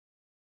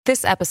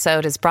This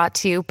episode is brought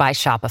to you by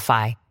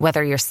Shopify.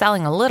 Whether you're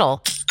selling a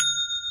little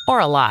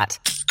or a lot,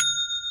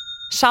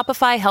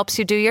 Shopify helps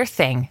you do your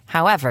thing,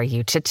 however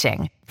you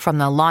cha-ching. From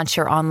the launch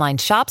your online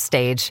shop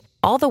stage,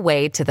 all the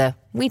way to the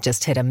we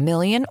just hit 1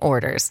 million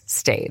orders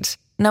stage.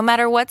 No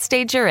matter what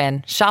stage you're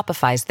in,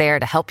 Shopify's there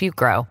to help you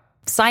grow.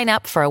 Sign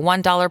up for a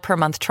 $1 per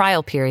month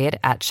trial period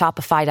at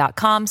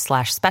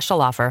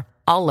shopify.com/special offer,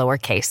 all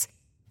lowercase.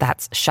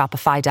 That's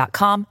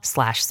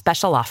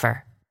shopify.com/special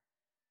offer.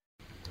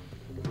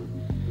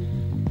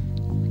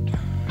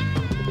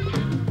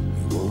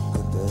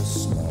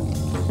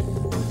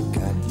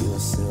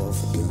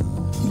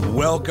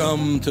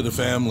 Welcome to the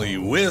family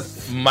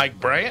with Mike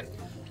Bryant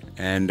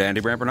and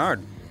Andy Brant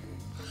Bernard.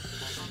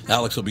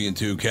 Alex will be in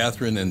too.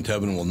 Catherine and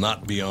Tevin will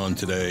not be on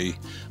today,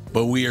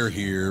 but we are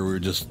here. We're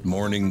just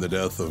mourning the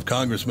death of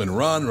Congressman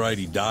Ron Wright.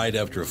 He died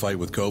after a fight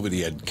with COVID.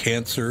 He had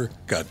cancer,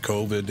 got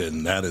COVID,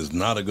 and that is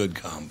not a good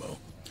combo.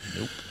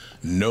 Nope.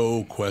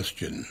 No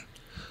question.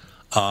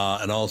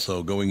 And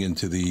also going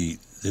into the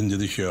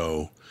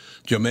show,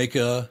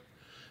 Jamaica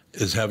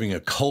is having a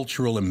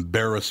cultural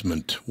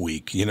embarrassment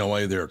week. You know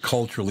why they're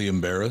culturally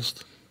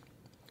embarrassed?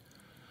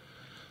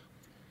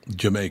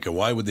 Jamaica,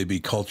 why would they be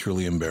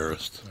culturally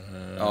embarrassed?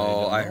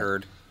 I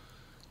heard.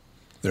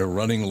 They're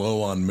running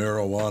low on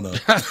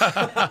marijuana.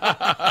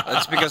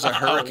 That's because a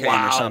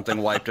hurricane or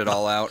something wiped it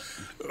all out.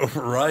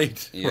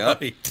 Right,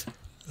 Yep. right.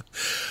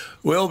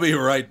 We'll be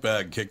right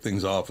back. Kick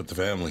things off with the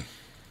family.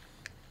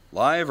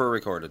 Live or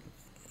recorded?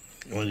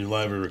 When you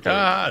live or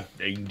recorded?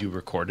 They can do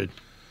recorded.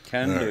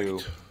 Can do.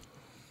 Right.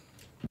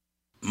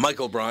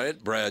 Michael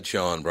Bryant,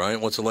 Bradshaw and Bryant,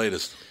 what's the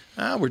latest?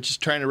 We're just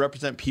trying to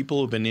represent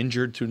people who've been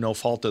injured through no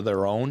fault of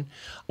their own.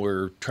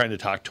 We're trying to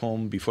talk to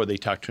them before they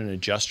talk to an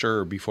adjuster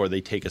or before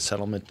they take a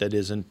settlement that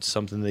isn't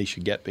something they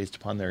should get based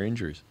upon their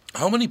injuries.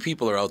 How many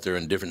people are out there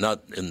in different,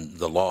 not in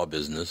the law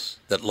business,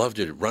 that love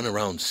to run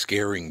around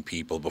scaring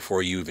people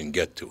before you even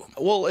get to them?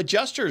 Well,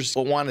 adjusters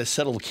want to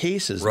settle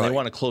cases and Right. they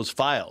want to close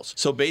files.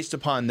 So based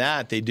upon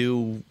that, they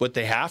do what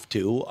they have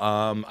to.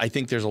 I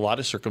think there's a lot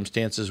of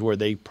circumstances where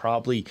they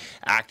probably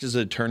act as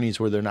attorneys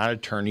where they're not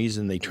attorneys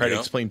and they try to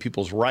explain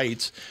people's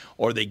rights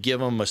or they give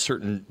them a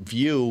certain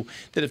view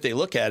that if they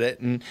look at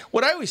it. And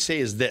what I always say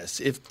is this,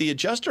 if the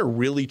adjuster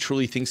really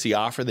truly thinks the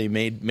offer they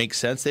made makes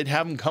sense, they'd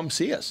have them come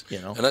see us. You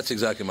know? And that's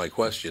exactly my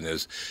question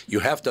is, you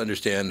have to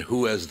understand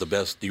who has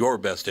your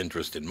best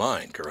interest in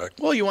mind, correct?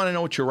 Well, you want to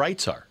know what your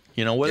rights are.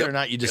 You know, whether or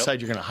not you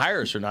decide you're going to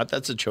hire us or not,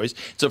 that's a choice.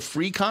 It's a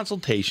free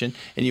consultation,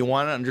 and you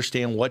want to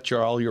understand what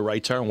all your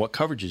rights are and what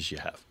coverages you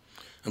have.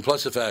 And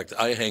plus the fact,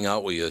 I hang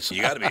out with you, so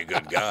you got to be a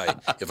good guy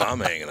if I'm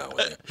hanging out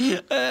with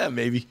you.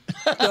 Maybe.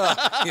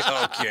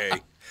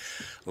 Okay.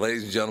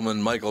 Ladies and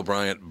gentlemen, Michael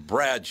Bryant,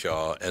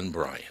 Bradshaw and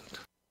Bryant.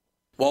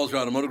 Walzer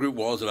Automotive Group,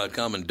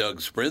 Walzer.com, and Doug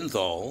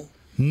Sprinthal.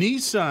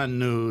 Nissan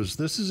news.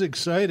 This is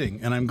exciting,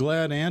 and I'm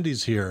glad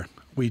Andy's here.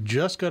 We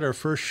just got our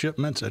first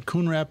shipments at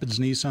Coon Rapids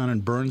Nissan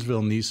and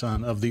Burnsville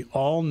Nissan of the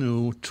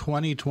all-new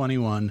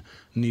 2021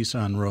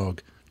 Nissan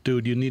Rogue.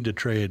 Dude, you need to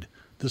trade.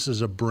 This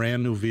is a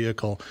brand-new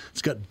vehicle.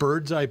 It's got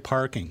bird's-eye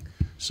parking.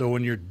 So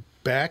when you're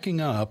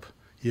backing up,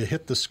 you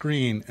hit the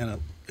screen,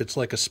 and it's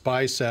like a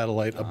spy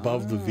satellite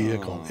above the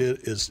vehicle.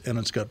 It is, and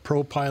it's got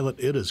ProPilot.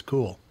 It is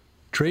cool.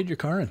 Trade your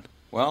car in.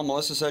 Well,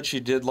 Melissa said she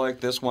did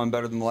like this one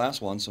better than the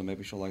last one, so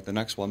maybe she'll like the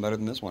next one better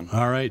than this one.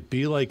 All right,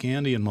 be like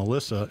Andy and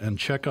Melissa and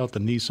check out the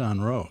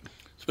Nissan Rogue.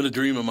 It's been a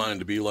dream of mine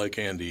to be like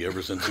Andy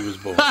ever since he was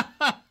born.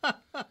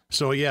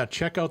 So, yeah,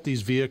 check out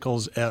these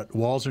vehicles at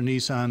Walzer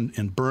Nissan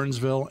in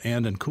Burnsville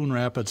and in Coon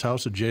Rapids,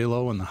 House of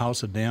J-Lo and the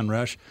House of Dan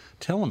Resch.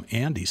 Tell them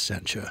Andy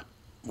sent you.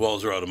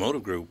 Walzer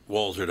Automotive Group,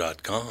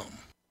 Walzer.com.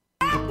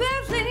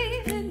 I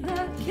believe in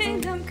the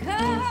kingdom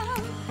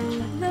come,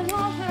 then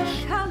all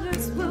the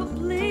colors will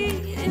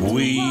bleed into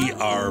We one.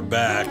 are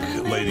back,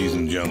 ladies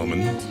and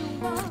gentlemen.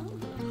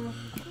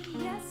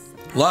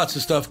 Lots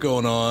of stuff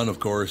going on. Of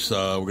course,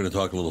 we're going to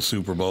talk a little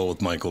Super Bowl with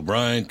Michael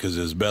Bryant because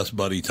his best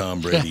buddy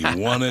Tom Brady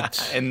won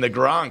it. And the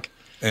Gronk.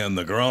 And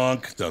the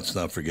Gronk. Let's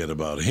not forget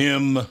about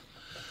him.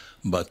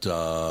 But,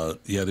 I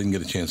didn't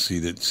get a chance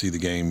to see the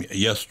game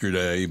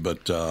yesterday.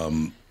 But,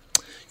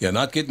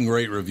 not getting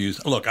great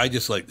reviews. Look, I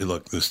just like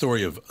the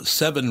story of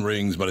 7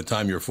 rings. By the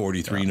time you're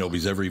 43,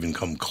 nobody's ever even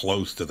come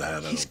close to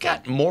that. He's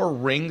got more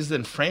rings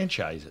than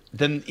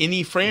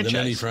any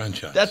franchise.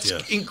 That's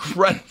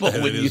incredible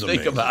when you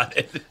think about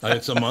it.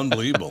 It's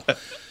unbelievable.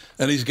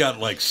 And he's got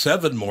like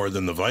 7 more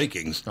than the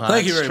Vikings.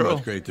 Thank you very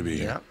much. Great to be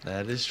here. Yeah,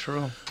 that is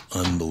true.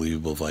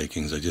 Unbelievable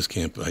Vikings. I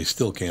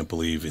still can't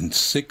believe in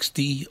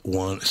 60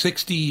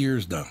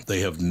 years now, they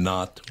have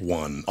not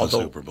won a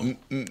Super Bowl.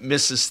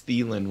 Mrs.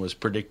 Thielen was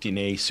predicting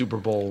a Super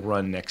Bowl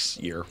run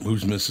next year.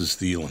 Who's Mrs.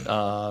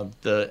 Thielen?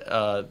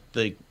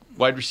 The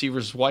wide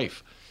receiver's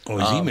wife. Oh,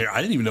 is he married?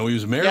 I didn't even know he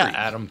was married. Yeah,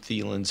 Adam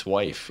Thielen's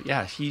wife.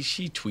 Yeah, she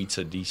tweets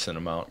a decent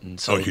amount. And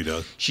so she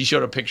does? She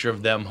showed a picture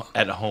of them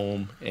at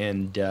home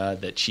and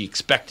that she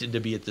expected to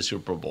be at the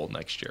Super Bowl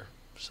next year.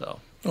 So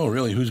Oh,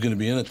 really? Who's going to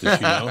be in it this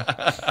year?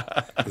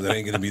 Because it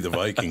ain't going to be the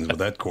Vikings with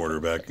that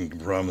quarterback. I can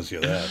promise you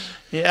that.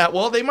 Yeah,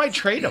 well, they might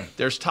trade him.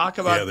 There's talk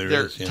about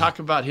talk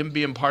about him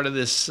being part of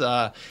this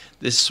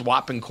this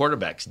swapping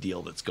quarterbacks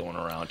deal that's going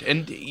around.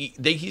 And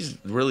he's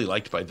really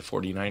liked by the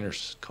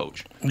 49ers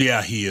coach.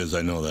 Yeah, he is.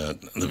 I know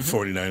that. The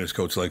 49ers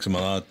coach likes him a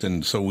lot.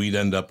 And so we'd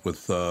end up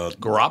with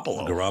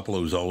Garoppolo. Garoppolo,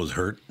 who's always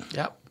hurt.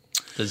 Yep.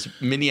 Does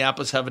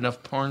Minneapolis have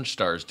enough porn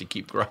stars to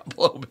keep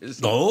Garoppolo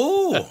busy?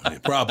 Oh,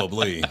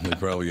 probably. They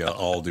probably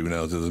all do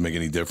now. It doesn't make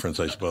any difference,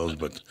 I suppose.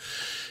 But,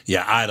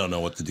 yeah, I don't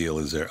know what the deal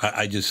is there.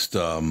 I just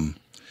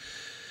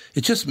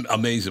it's just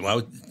amazing.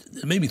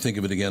 It made me think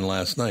of it again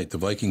last night. The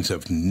Vikings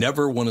have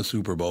never won a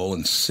Super Bowl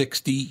in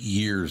 60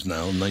 years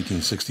now.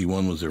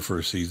 1961 was their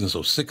first season,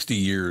 so 60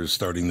 years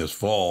starting this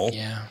fall.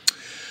 Yeah.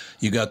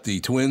 You got the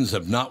Twins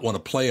have not won a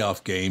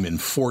playoff game in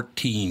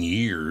 14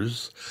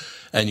 years.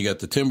 And you got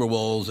the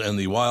Timberwolves and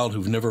the Wild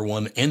who've never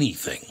won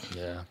anything.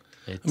 Yeah.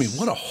 I mean,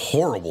 what a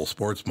horrible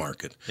sports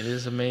market. It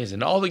is amazing.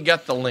 You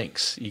got the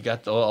Lynx. You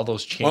got all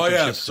those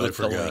championships with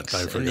the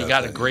Lynx. And you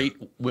got a great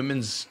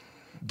women's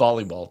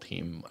volleyball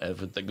team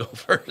with the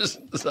Gophers.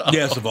 So.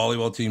 Yes, the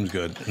volleyball team's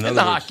good. And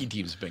the hockey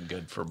team's been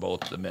good for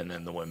both the men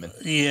and the women.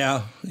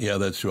 Yeah,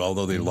 that's true.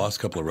 Although they lost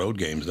a couple of road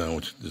games now,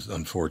 which is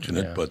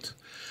unfortunate. But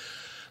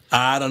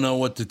I don't know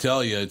what to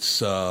tell you.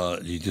 It's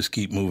you just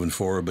keep moving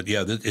forward. But,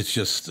 yeah, it's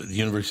just the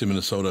University of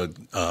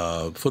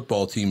Minnesota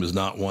football team has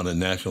not won a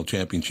national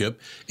championship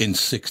in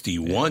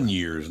 61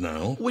 years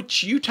now.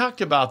 Which you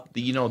talked about,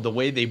 the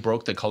way they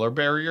broke the color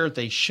barrier.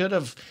 They should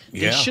have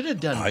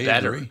done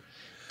better. Agree.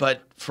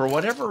 But for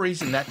whatever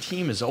reason, that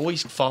team has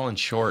always fallen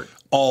short.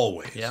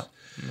 Always. Yeah.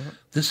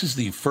 This is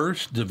the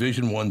first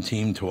Division I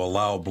team to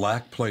allow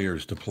black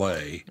players to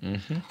play,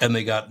 and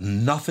they got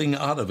nothing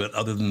out of it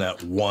other than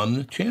that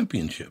one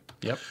championship.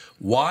 Yep.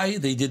 Why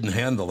they didn't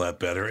handle that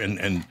better?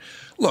 And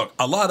look,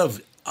 a lot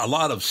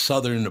of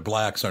Southern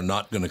blacks are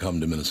not going to come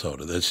to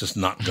Minnesota. That's just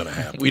not going to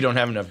happen. We don't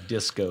have enough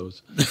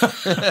discos.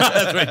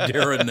 That's right,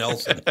 Darren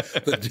Nelson.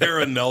 The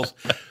Darren Nelson.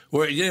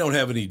 Well, you don't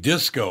have any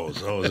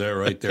discos. Oh, is that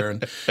right,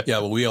 Darren? Yeah,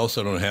 well, we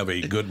also don't have a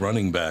good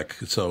running back.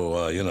 So,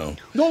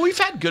 Well, we've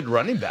had good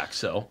running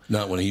backs, though.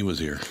 Not when he was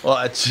here. Well,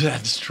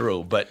 that's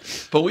true. But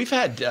we've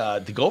had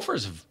the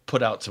Gophers have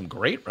put out some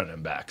great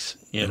running backs.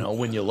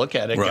 When you look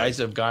at it, guys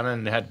have gone on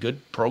and had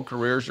good pro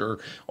careers or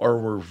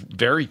were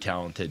very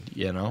talented,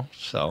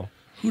 so.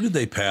 Who did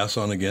they pass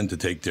on again to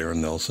take Darren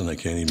Nelson? I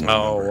can't even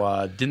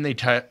remember. Didn't they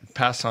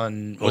pass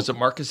on, was it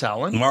Marcus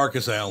Allen?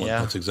 Marcus Allen, yeah.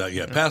 That's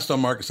exactly, passed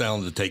on Marcus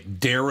Allen to take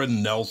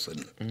Darren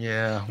Nelson.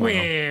 Yeah.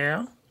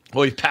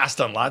 Well, we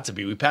passed on lots of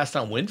people. We passed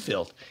on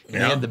Winfield. He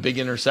had the big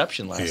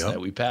interception last night.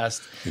 We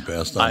passed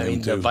on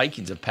him too. The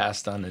Vikings have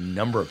passed on a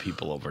number of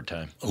people over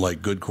time.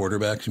 Like good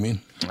quarterbacks, you mean?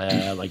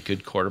 Like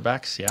good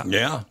quarterbacks,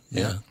 yeah.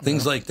 Yeah.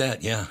 Things like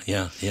that,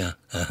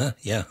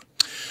 yeah.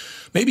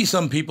 Maybe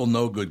some people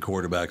know good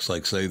quarterbacks,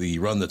 like, say, the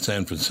run that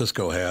San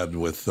Francisco had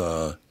with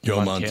Joe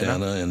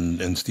Montana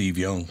and Steve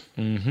Young.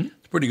 Mm-hmm.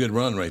 It's a pretty good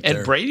run right there.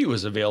 And Brady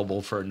was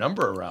available for a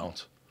number of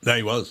rounds. No,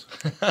 he was.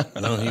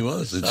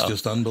 It's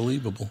just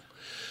unbelievable.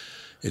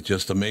 It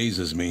just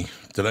amazes me.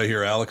 Did I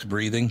hear Alex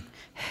breathing?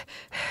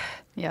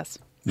 Yes.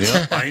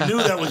 Yeah, I knew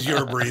that was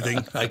your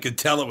breathing. I could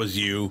tell it was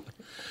you.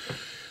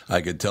 So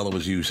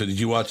did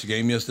you watch the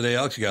game yesterday,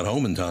 Alex? You got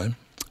home in time.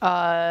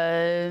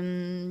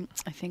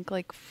 I think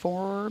like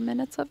 4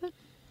 minutes of it.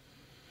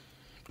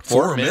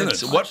 4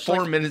 minutes? What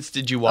 4 minutes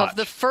did you watch? Of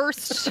the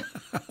first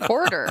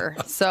quarter.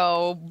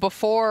 So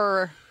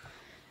before,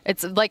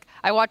 it's like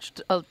I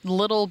watched a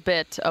little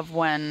bit of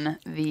when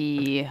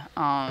the,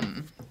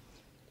 oh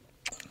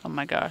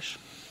my gosh.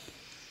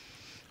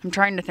 I'm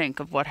trying to think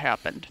of what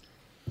happened.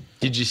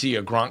 Did you see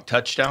a Gronk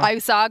touchdown? I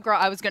saw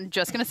I was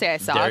just going to say I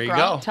saw a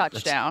Gronk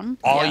touchdown.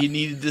 That's all you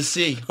needed to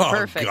see. Oh,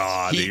 perfect.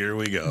 God, here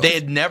we go. They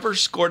had never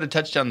scored a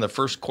touchdown in the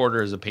first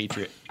quarter as a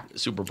Patriot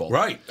Super Bowl.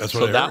 Right. That's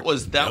what I heard.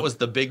 That was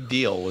the big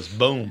deal. Was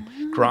boom,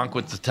 Gronk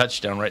with the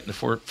touchdown right in the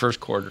first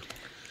quarter.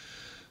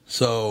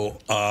 So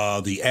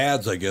the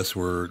ads, I guess,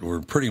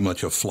 were pretty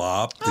much a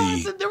flop.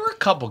 There were a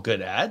couple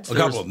good ads. A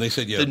couple of them. They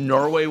said, the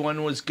Norway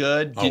one was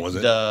good. Oh, was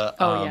it?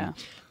 Yeah.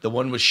 The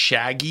one with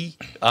Shaggy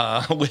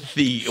with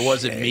the It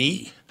Wasn't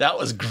Me. That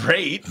was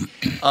great.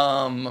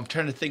 I'm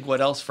trying to think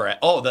what else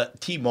the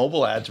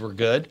T-Mobile ads were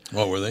good.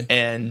 Oh, were they?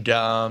 And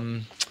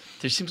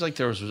there seems like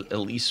there was at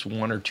least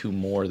one or two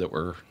more there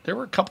were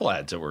a couple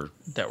ads that were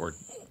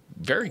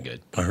very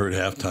good. I heard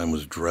halftime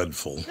was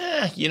dreadful.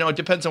 It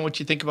depends on what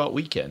you think about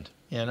Weekend.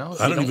 I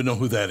don't even know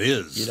who that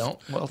is. You don't?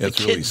 Well,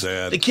 that's really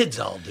sad. The kids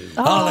all do.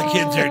 Oh, the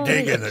kids are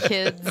digging it. The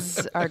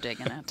kids are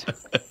digging it.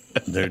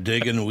 They're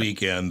digging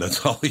Weekend.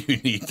 That's all you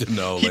need to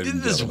know. He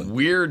did this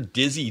weird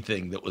dizzy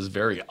thing that was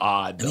very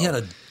odd. Though. And he had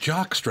a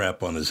jock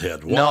strap on his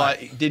head. Why?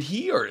 No, did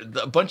he or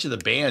a bunch of the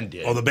band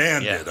did? Oh, the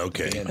band did.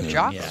 Okay. A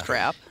jock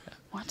strap.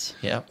 What?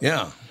 Yeah.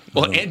 Yeah.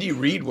 Well, Andy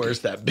Reid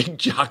wears that big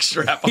jock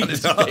strap on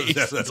his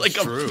face. It's like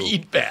true. A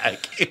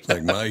feedback. It's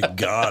like, my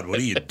God, what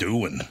are you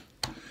doing?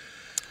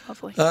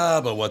 Lovely.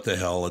 But what the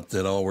hell?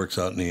 It all works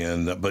out in the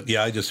end. But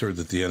yeah, I just heard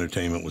that the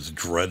entertainment was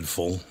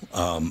dreadful.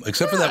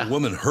 Except for that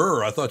woman,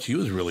 Her. I thought she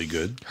was really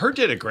good. She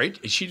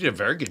did a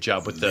very good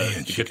job with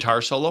the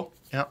guitar solo.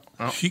 Yeah.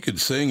 Oh. She could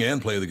sing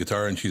and play the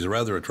guitar, and she's a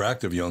rather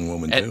attractive young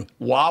woman, And too.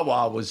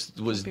 Wawa was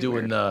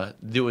doing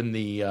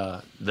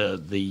the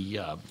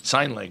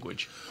sign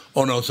language.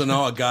 Oh, no, so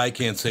now a guy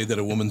can't say that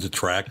a woman's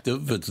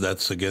attractive?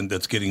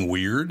 That's getting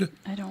weird?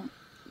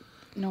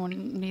 No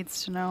one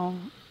needs to know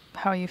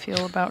how you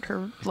feel about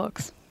her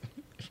looks.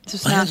 It's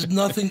just It not, has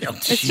nothing...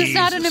 it's just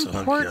not an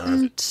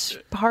important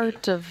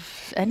part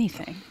of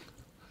anything.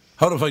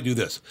 How do I do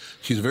this?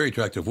 She's a very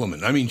attractive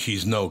woman. I mean,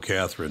 she's no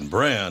Catherine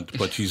Brandt,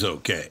 but she's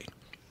okay.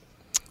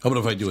 How about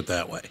if I do it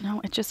that way?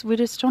 No, we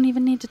just don't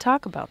even need to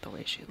talk about the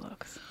way she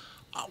looks.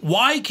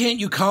 Why can't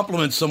you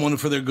compliment someone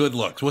for their good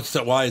looks?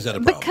 Why is that a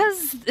problem?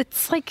 Because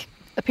it's like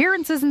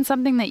appearance isn't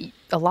something that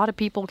a lot of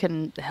people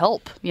can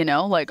help,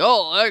 Like,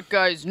 oh, that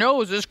guy's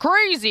nose is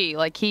crazy.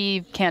 Like,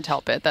 he can't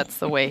help it. That's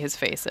the way his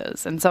face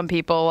is. And some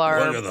people are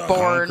Look at the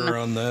born honker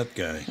on that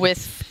guy.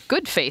 with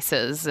good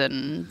faces.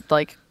 And,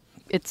 like,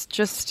 it's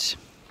just,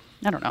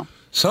 I don't know.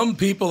 Some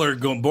people are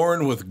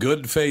born with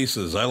good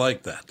faces. I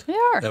like that. They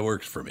are. That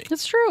works for me.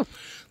 It's true.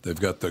 They've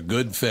got the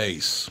good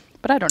face.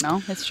 But I don't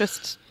know. It's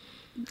just,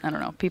 I don't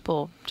know.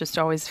 People just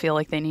always feel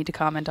like they need to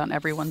comment on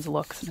everyone's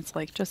looks. And it's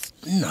like, just...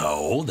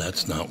 No,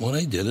 that's not what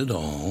I did at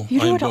all. You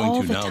do I'm it all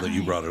going to the now time. that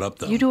you brought it up,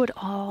 though. You do it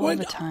all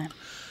the time.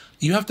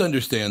 You have to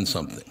understand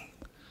something.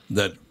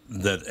 That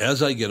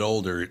as I get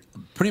older,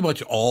 pretty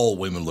much all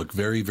women look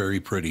very, very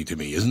pretty to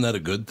me. Isn't that a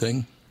good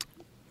thing?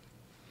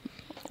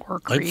 Or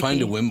creepy. I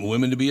find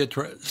women to be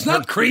attractive. It's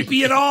not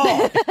creepy at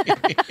all.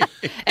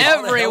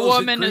 Every hell is it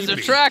woman is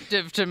creepy?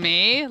 attractive to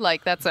me.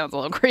 Like, that sounds a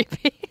little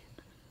creepy.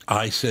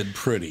 I said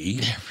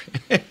pretty.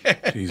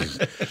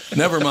 Jesus.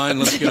 Never mind.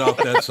 Let's get off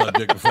that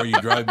subject before you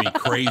drive me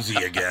crazy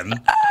again.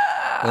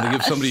 Want to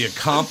give somebody a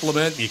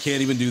compliment? You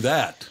can't even do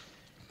that.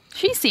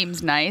 She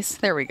seems nice.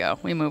 There we go.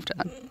 We moved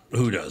on.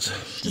 Who does?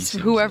 Just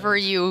whoever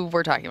you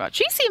were talking about.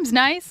 She seems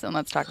nice, and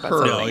let's talk about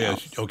something Oh, yeah.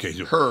 else. Okay.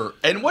 So, Her.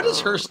 And what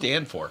does her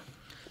stand for?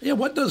 yeah,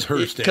 what does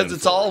her stand Because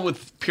it's for? all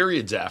with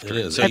periods after It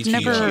it. is. So I've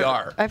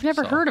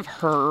never HER. heard of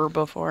her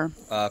before.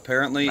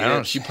 Apparently, I don't know,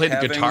 it's she played the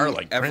having guitar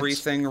like Prince.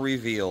 everything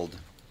revealed.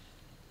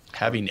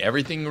 Having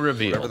everything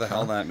revealed. Whatever the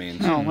hell that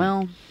means. Oh,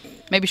 well.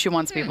 Maybe she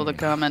wants people to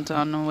comment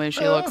on the way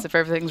she looks if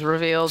everything's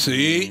revealed.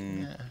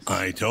 See,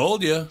 I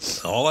told you.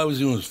 All I was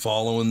doing was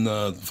following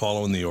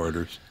the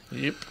orders.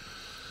 Yep.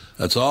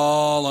 That's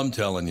all I'm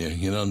telling you.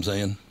 You know what I'm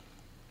saying?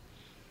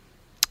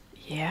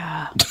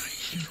 Yeah.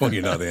 Well,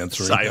 you're not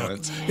answering.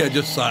 Silence. Yeah,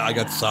 just I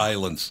got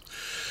silence.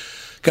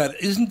 God,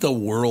 isn't the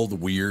world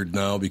weird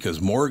now?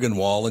 Because Morgan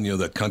Wallen,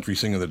 that country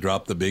singer that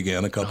dropped the big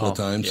N a couple of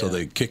times, so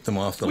they kicked him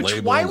off the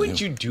label. Why would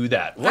you do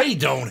that? I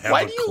don't have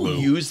Why a do you clue.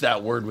 use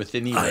that word with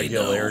any I know.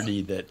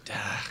 regularity that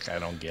I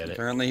don't get it?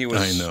 Apparently, he I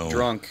was know.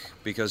 drunk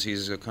because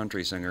he's a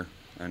country singer,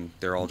 and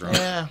they're all drunk.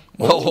 Yeah.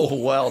 Oh,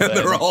 well, then.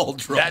 They're all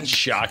drunk. That's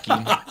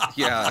shocking.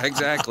 Yeah,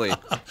 exactly.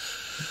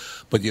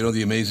 But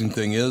the amazing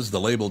thing is, the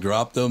label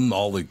dropped them,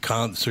 all the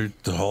concert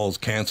halls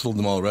canceled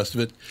them, all the rest of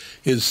it.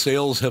 His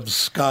sales have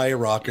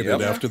skyrocketed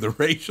after the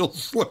racial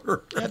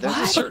slur. Yeah, there's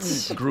a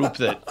certain group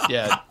that,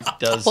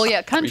 does Well,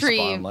 yeah, country-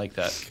 respond like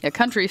that. Yeah,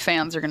 country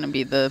fans are going to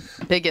be the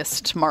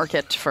biggest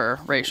market for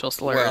racial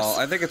slurs. Well,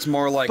 I think it's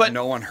more like But-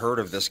 no one heard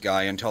of this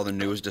guy until the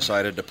news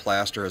decided to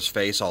plaster his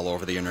face all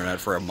over the internet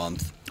for a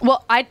month.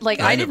 Well, I never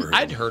didn't. heard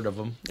I'd heard of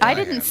them. I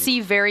didn't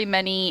see very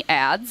many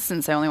ads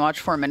since I only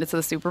watched 4 minutes of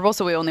the Super Bowl,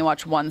 so we only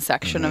watched one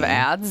section of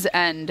ads,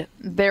 and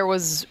there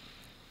was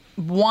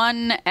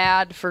one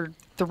ad for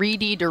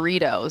 3D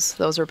Doritos.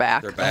 Those are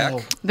back. They're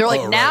back. They're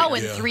like Oh, now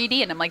right, in yeah.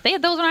 3D, and I'm like, they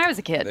had those when I was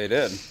a kid. They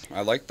did.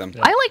 I liked them.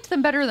 I liked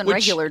them better than Which-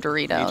 regular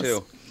Doritos. Me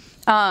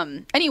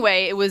too.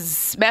 Anyway, it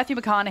was Matthew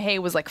McConaughey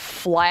was like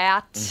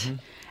flat,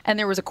 and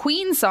there was a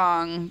Queen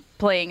song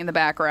playing in the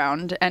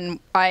background, and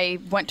I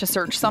went to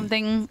search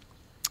something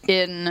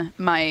in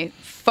my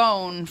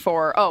phone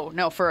for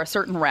a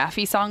certain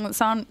Raffi song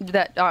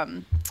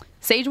that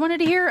Sage wanted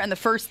to hear, and the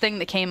first thing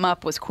that came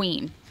up was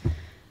Queen.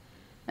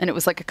 And it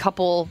was like a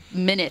couple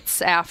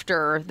minutes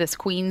after this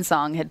Queen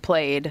song had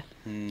played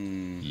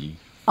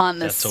on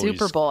the That's always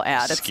Super Bowl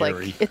ad. It's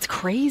scary. like, it's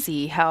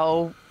crazy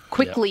how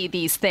quickly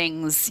these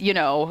things,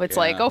 it's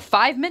like,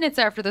 5 minutes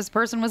after this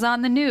person was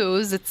on the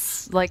news.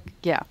 It's like,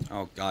 yeah.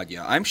 Oh, God,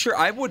 yeah. I'm sure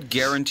I would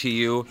guarantee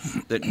you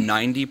that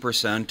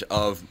 90%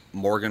 of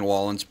Morgan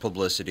Wallen's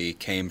publicity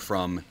came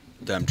from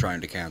them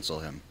trying to cancel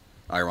him,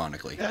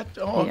 ironically.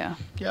 Yeah.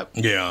 Yep.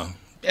 Yeah,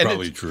 And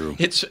probably it's, true.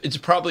 It's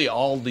probably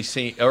all the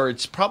same, or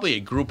it's probably a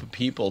group of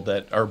people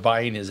that are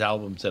buying his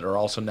albums that are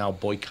also now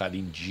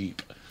boycotting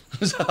Jeep.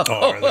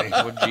 Oh, are they?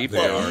 What Jeep They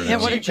are. Yeah,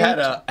 what Jeep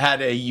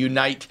had a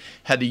Unite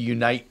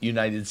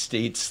United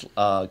States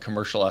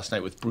commercial last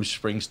night with Bruce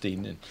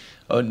Springsteen, and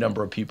a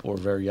number of people were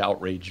very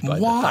outraged by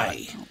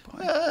Why?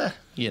 the fact.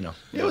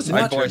 It was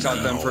I an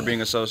boycott them for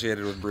being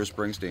associated with Bruce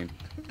Springsteen.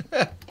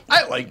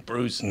 I like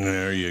Bruce.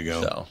 There you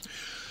go. So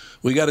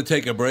We got to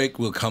take a break.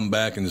 We'll come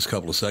back in just a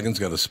couple of seconds.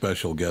 Got a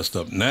special guest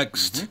up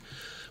next.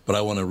 But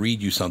I want to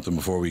read you something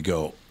before we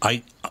go.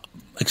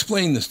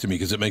 Explain this to me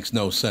because it makes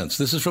no sense.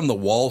 This is from the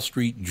Wall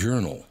Street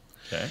Journal.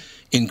 Okay.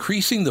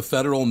 Increasing the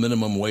federal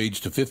minimum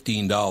wage to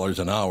 $15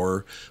 an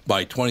hour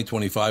by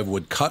 2025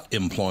 would cut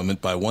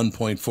employment by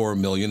 1.4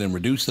 million and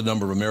reduce the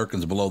number of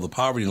Americans below the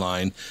poverty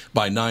line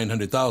by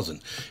 900,000.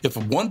 If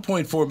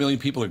 1.4 million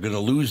people are going to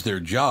lose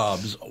their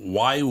jobs,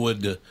 why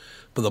would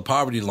the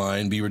poverty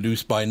line be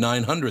reduced by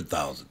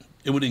 900,000?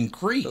 It would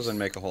increase. Doesn't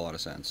make a whole lot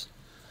of sense.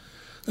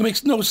 That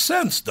makes no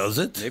sense, does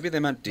it? Maybe they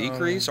meant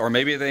decrease, or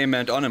maybe they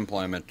meant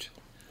unemployment.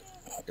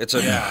 It's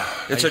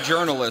a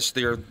journalist.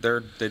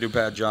 They do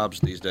bad jobs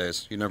these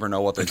days. You never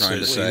know what they're trying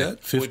to say.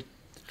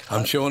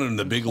 I'm showing them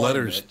the big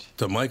letters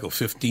to Michael.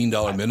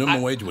 $15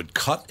 minimum wage would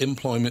cut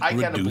employment,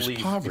 reduce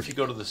poverty. If you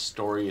go to the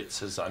story, it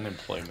says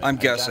unemployment. I'm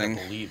guessing. I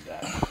gotta believe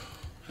that.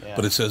 Yeah.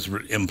 But it says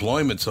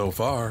employment so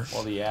far.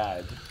 Well, the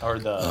ad or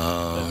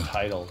the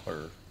title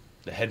or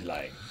the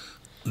headline.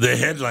 The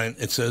headline,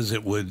 it says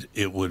it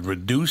would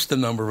reduce the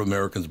number of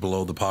Americans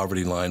below the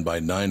poverty line by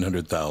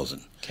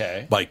 900,000.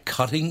 Okay. By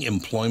cutting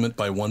employment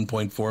by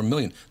 1.4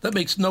 million. That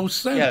makes no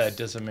sense. Yeah, that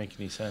doesn't make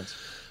any sense.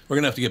 We're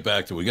going to have to get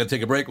back to it. We got to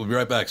take a break. We'll be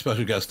right back.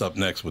 Special guest up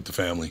next with the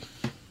family.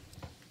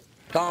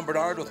 Tom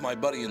Bernard with my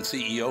buddy and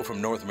CEO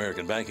from North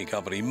American Banking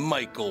Company,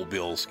 Michael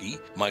Bilski.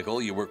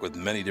 Michael, you work with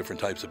many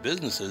different types of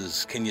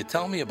businesses. Can you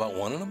tell me about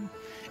one of them?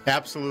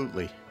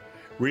 Absolutely.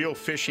 Real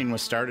Fishing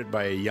was started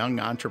by a young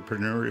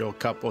entrepreneurial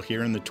couple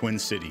here in the Twin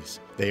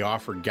Cities. They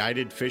offer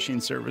guided fishing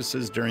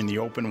services during the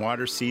open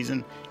water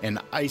season and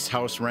ice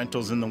house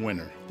rentals in the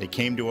winter. They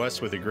came to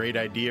us with a great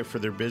idea for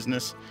their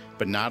business,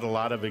 but not a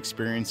lot of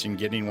experience in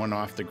getting one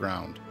off the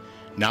ground.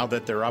 Now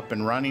that they're up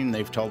and running,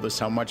 they've told us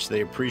how much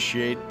they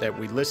appreciate that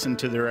we listen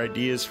to their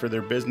ideas for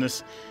their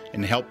business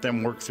and help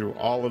them work through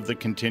all of the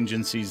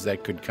contingencies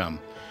that could come,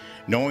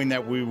 knowing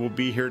that we will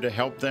be here to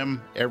help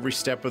them every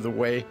step of the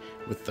way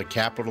with the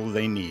capital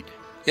they need.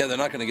 Yeah, they're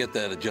not going to get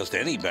that at just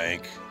any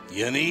bank.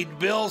 You need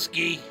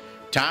Bilski.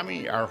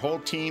 Tommy, our whole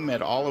team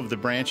at all of the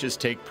branches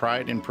take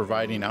pride in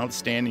providing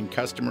outstanding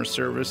customer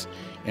service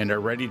and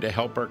are ready to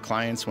help our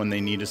clients when they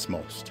need us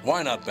most.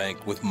 Why not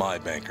bank with my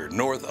banker,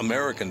 North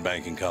American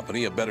Banking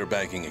Company, a better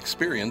banking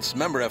experience,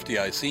 member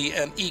FDIC,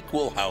 and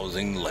equal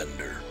housing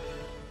lender.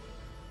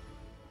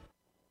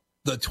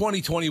 The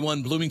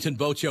 2021 Bloomington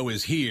Boat Show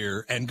is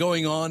here and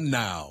going on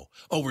now.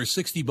 Over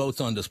 60 boats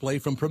on display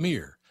from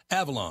Premier,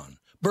 Avalon,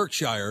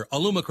 Berkshire,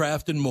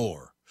 Alumacraft, and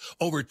more.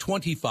 Over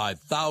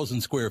 25,000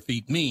 square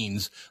feet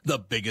means the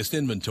biggest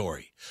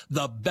inventory,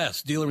 the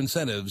best dealer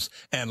incentives,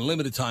 and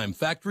limited-time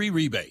factory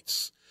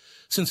rebates.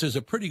 Since there's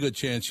a pretty good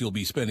chance you'll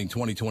be spending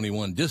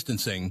 2021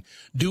 distancing,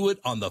 do it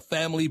on the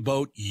family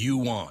boat you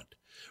want.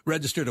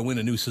 Register to win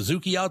a new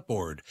Suzuki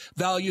outboard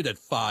valued at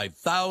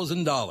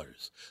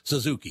 $5,000.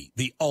 Suzuki,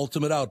 the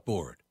ultimate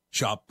outboard.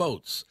 Shop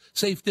boats,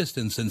 safe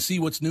distance, and see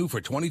what's new for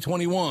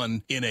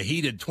 2021 in a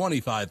heated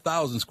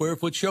 25,000 square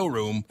foot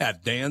showroom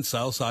at Dan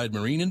Southside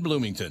Marine in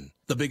Bloomington.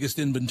 The biggest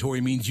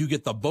inventory means you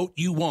get the boat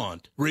you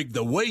want, rigged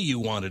the way you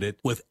wanted it,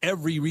 with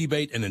every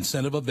rebate and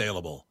incentive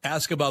available.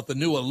 Ask about the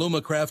new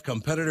Alumacraft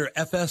competitor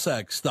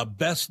FSX, the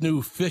best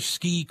new fish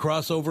ski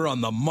crossover on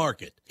the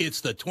market.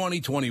 It's the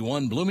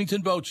 2021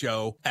 Bloomington Boat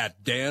Show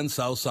at Dan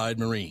Southside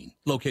Marine,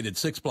 located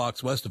 6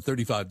 blocks west of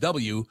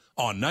 35W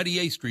on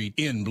 98th Street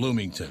in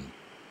Bloomington.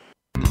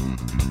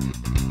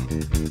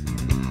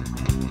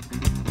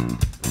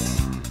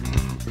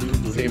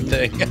 Same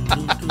thing.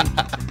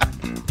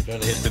 Trying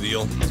to hit the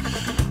deal.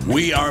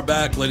 We are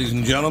back, ladies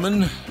and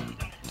gentlemen.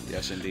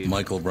 Yes, indeed.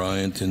 Michael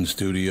Bryant in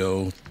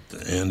studio,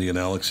 Andy and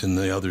Alex in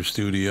the other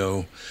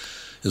studio.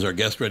 Is our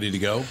guest ready to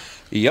go?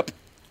 Yep.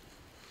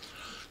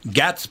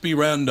 Gatsby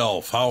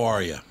Randolph, how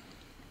are you?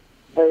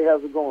 Hey,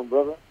 how's it going,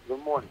 brother?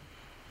 Good morning.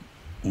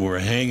 We're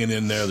hanging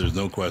in there. There's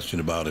no question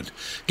about it.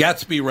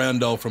 Gatsby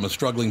Randolph, from a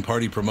struggling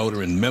party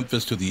promoter in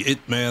Memphis to the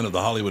it man of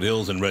the Hollywood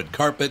Hills and red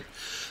carpet.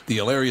 The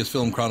hilarious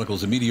film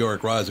chronicles the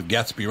meteoric rise of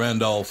Gatsby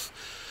Randolph,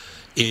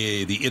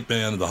 the it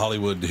man of the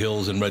Hollywood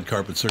Hills and red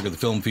carpet circuit. The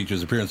film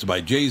features appearances by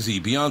Jay-Z,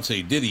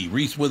 Beyonce, Diddy,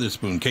 Reese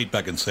Witherspoon, Kate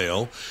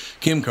Beckinsale,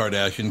 Kim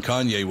Kardashian,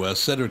 Kanye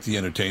West, Cedric the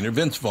Entertainer,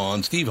 Vince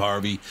Vaughn, Steve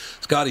Harvey,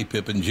 Scottie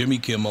Pippen, Jimmy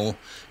Kimmel,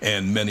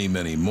 and many,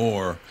 many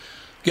more.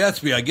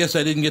 Gatsby, I guess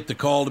I didn't get the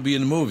call to be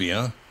in the movie,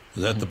 huh?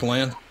 Is that the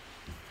plan?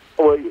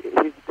 Well, here's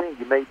the thing.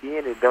 You may be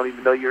in it and don't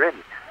even know you're in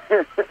it.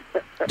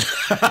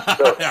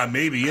 So, yeah, I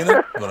may be in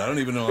it, but I don't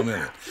even know I'm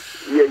in it.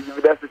 Yeah,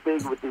 that's the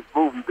thing with this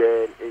movie,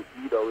 man. It's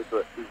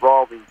an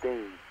evolving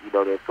thing.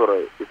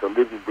 It's a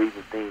living,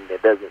 breathing thing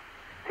that doesn't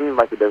seem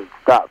like it doesn't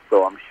stop.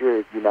 So I'm sure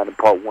if you're not in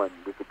part one,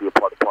 this will be a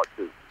part of part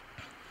two.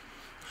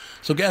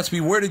 So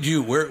Gatsby,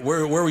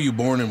 where were you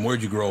born and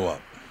where'd you grow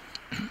up?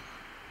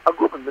 I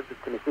grew up in Memphis,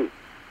 Tennessee.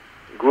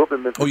 Grew up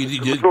in Memphis. Oh, you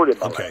did? Majority of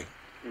my Okay. life.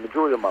 The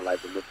majority of my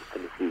life in Memphis,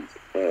 Tennessee,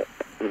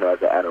 and,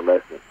 as an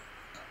adolescent.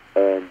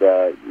 And,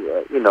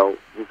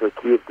 just a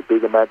kid with a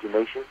big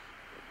imagination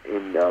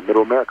in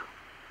Middle America.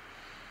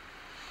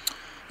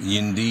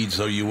 Indeed.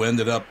 So you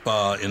ended up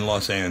in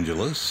Los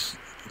Angeles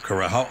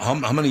Correct.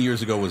 How many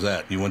years ago was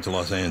that? You went to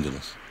Los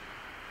Angeles?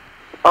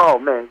 Oh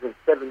man, it's been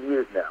 7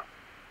 years now.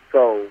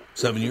 So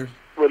 7 years?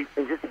 Well,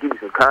 and just to give you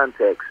some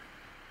context,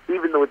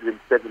 even though it's been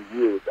 7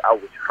 years, I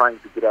was trying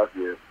to get out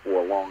here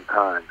for a long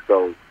time.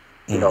 So,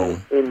 you know,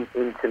 in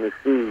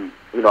Tennessee,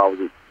 you know, I was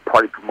a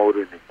party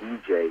promoter and a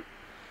DJ,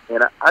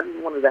 and I just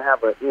wanted to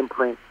have an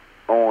imprint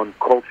on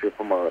culture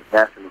from a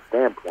national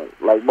standpoint,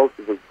 like most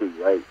of us do,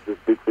 right? This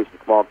big fish in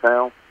small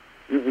town.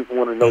 You just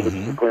want to know that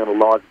you play on a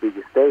large,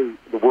 bigger stage,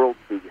 the world's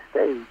biggest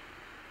stage.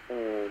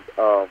 And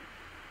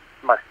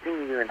my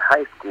senior year in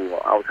high school,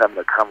 I was having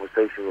a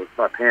conversation with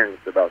my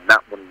parents about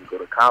not wanting to go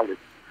to college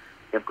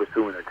and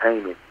pursue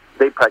entertainment.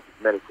 They practiced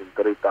medicine,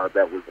 so they thought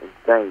that was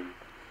insane.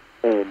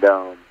 And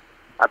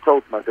I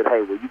told them, I said,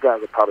 hey, well, you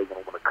guys are probably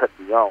going to want to cut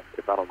me off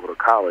if I don't go to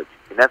college,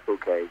 and that's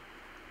okay.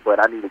 But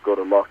I need to go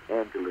to Los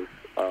Angeles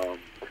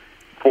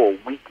for a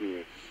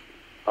weekend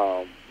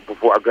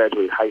before I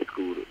graduate high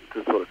school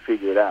to sort of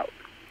figure it out.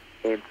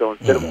 And so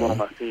instead of going on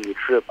my senior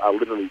trip, I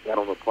literally got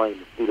on a plane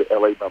and flew to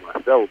L.A. by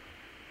myself.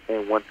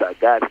 And once I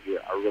got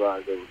here, I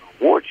realized there was an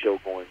award show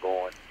going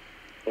on,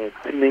 and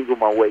mingled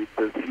my way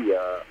to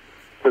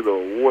the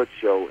award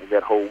show, and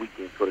that whole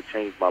weekend sort of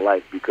changed my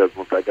life, because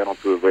once I got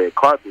onto the red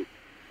carpet,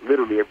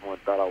 literally everyone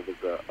thought I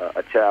was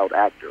a child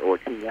actor or a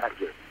teen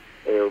actor.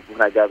 And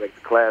when I got back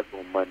to class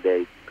on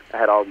Monday, I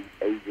had all these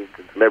agents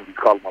and celebrities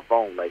calling my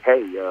phone like, hey,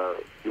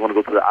 you want to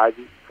go to the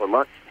Ivy for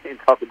lunch and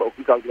talk about what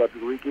we talked about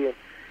this weekend?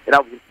 And I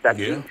was back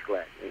in English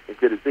class in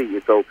Tennessee.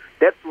 And so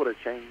that sort of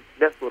changed.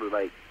 That sort of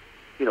like,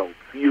 you know,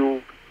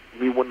 fueled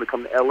me wanting to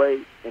come to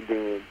L.A. And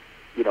then,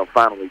 you know,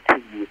 finally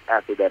 2 years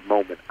after that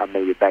moment, I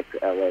made it back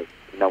to L.A.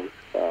 And I was,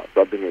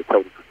 so I've been here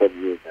total for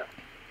 7 years now.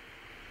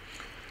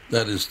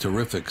 That is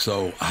terrific.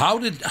 So how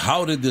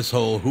did this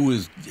whole who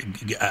is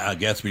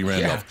Gatsby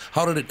Randolph?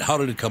 Yeah. How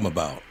did it come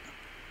about?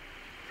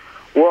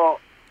 Well,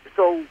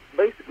 so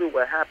basically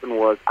what happened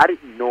was I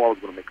didn't know I was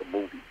going to make a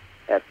movie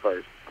at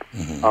first.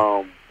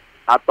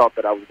 I thought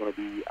that I was going to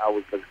be,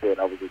 like I said,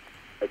 I was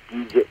a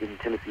DJ in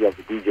Tennessee. I was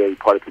a DJ,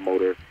 party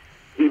promoter.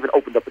 He even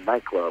opened up a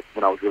nightclub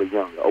when I was really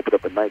young. I opened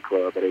up a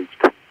nightclub at age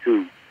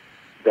 22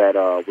 that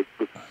was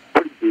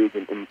pretty big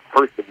and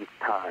first of its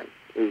time.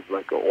 It was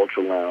like an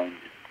ultra lounge,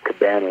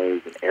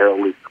 cabanas and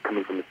airlifts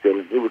coming from the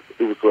ceiling. It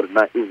was sort of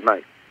nice. It was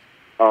nice.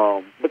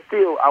 But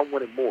still, I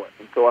wanted more,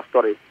 and so I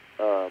started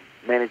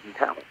managing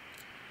talent.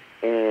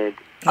 And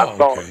I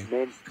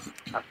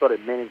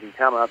started managing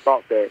talent. I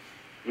thought that,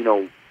 you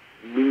know,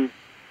 me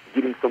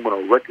getting someone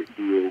a record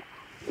deal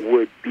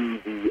would be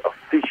the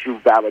official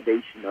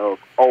validation of,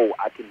 oh,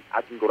 I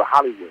can go to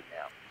Hollywood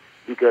now.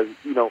 Because,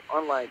 you know,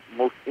 unlike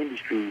most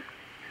industries,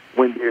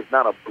 when there's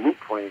not a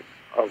blueprint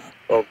of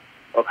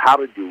how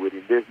to do it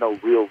and there's no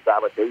real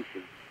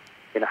validation,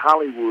 in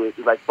Hollywood,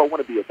 it's like, if I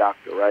want to be a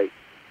doctor, right,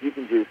 you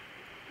can just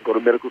go to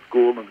medical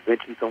school and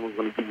eventually someone's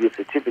going to give you a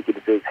certificate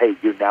that says, hey,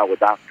 you're now a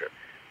doctor.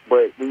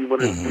 But when you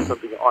want to do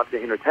something in arts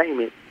and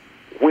entertainment,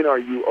 when are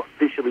you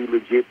officially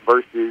legit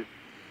versus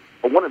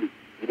a wannabe?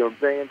 You know what I'm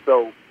saying?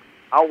 So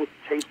I was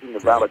chasing the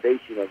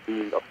validation of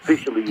being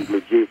officially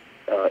legit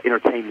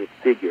entertainment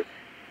figure.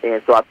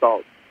 And so I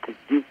thought to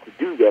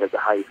do that at the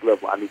highest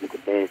level, I needed to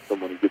manage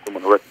someone and get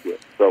someone a record deal.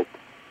 So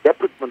that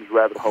puts me in this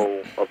rabbit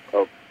hole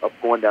of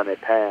going down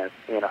that path.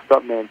 And I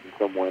started managing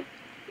someone,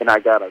 and I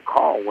got a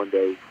call one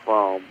day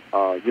from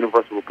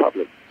Universal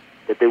Republic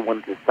that they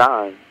wanted to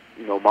sign,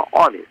 you know, my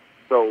artist.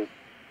 So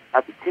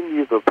after 10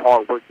 years of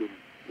hard work in,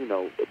 you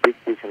know, a big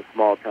fish in a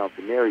small town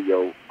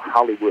scenario,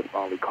 Hollywood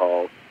finally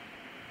called.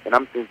 And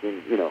I'm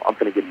thinking, you know, I'm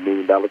going to get $1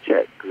 million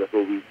check because that's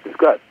what we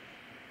discussed.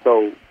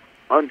 So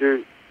under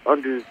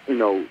you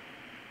know,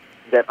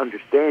 that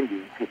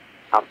understanding,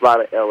 I fly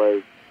to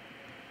L.A.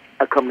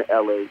 I come to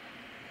L.A.,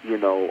 you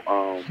know,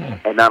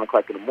 at 9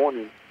 o'clock in the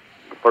morning.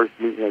 The first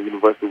meeting at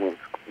Universal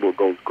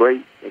goes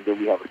great, and then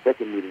we have a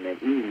second meeting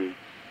that evening.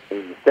 And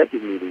in the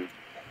second meeting,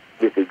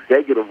 this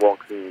executive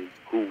walks in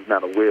who's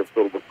not aware of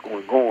sort of what's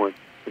going on,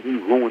 and he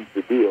ruins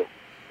the deal.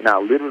 And I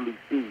literally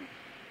see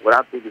what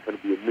I think is going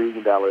to be $1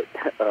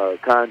 million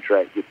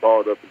contract get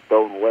balled up and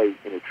thrown away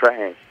in the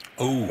trash.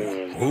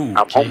 And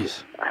I'm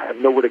homeless. I have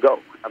nowhere to go.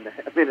 I'm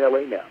in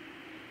L.A. now.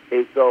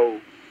 And so,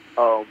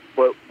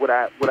 but what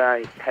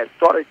I had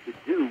started to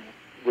do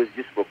was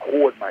just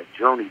record my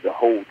journey the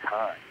whole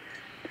time.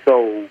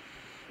 So,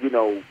 you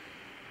know,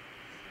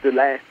 the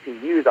last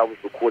 10 years I was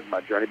recording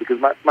my journey because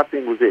my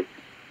thing was this.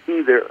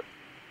 Either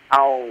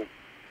I'll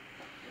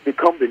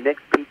become the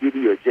next P.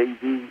 Diddy or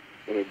Jay-Z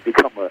and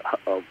become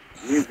a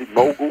music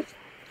mogul,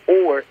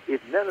 or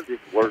if none of this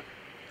works,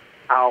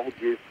 I'll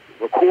just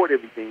record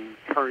everything,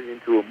 turn it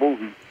into a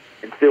movie,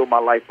 and fill my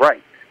life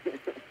right.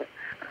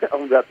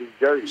 I'm about this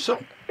journey.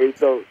 And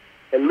so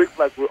it looks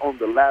like we're on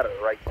the latter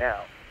right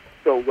now.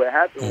 So what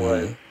happened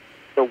was,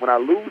 so when I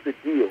lose the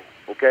deal,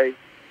 okay,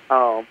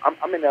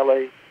 I'm in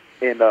L.A.,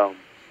 and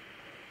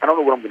I don't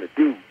know what I'm going to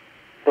do.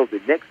 So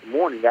the next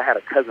morning, I had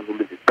a cousin who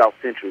lived in South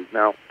Central.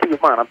 Now, keep in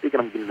mind, I'm thinking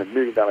I'm getting $1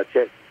 million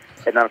check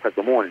at 9 o'clock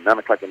in the morning, 9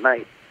 o'clock at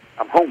night.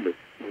 I'm homeless.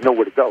 There's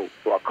nowhere to go.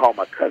 So I called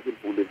my cousin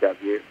who lived out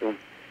here, and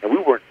we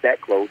weren't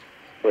that close.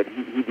 but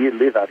he did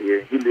live out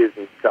here. He lives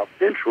in South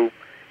Central,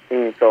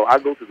 and so I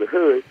go to the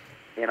hood,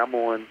 and I'm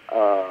on,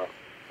 a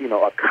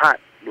cot,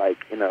 like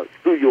in a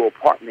studio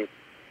apartment,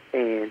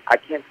 and I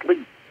can't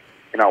sleep.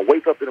 And I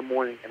wake up in the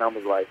morning, and I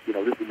was like, this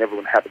is never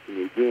going to happen to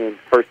me again.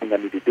 First thing I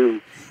need to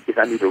do is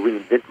I need to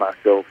reinvent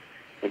myself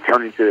and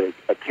turn into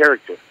a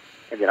character.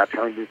 And then I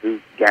turned into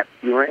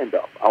Gatsby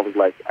Randolph. I was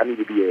like, I need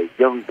to be a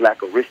young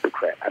black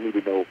aristocrat. I need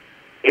to know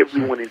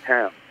everyone in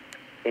town.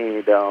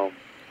 And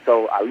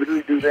so I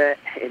literally do that,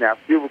 and I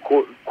still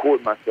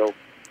record myself.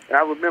 And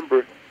I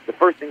remember the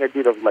first thing I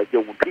did, I was like,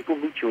 when people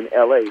meet you in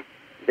L.A.,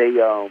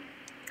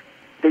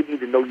 they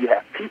need to know you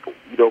have people,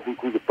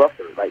 who's a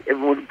buffer. Like,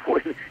 everyone's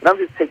important. And I'm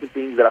just taking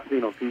things that I've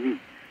seen on TV.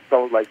 So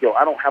I was like,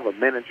 I don't have a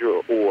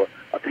manager or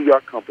a PR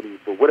company,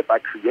 but what if I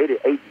create an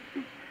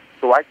agency?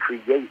 So I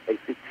create a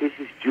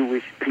fictitious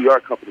Jewish PR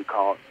company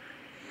called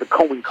the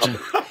Cohen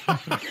Company.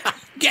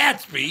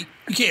 Gatsby?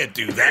 You can't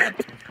do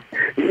that.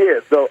 Yeah,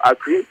 so I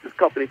create this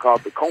company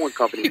called the Cohen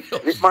Company.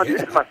 This is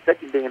my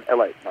second day in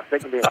L.A. I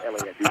do this.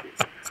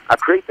 I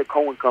create the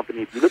Cohen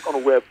Company. If you look on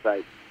the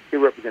website, it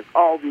represents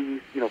all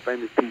these,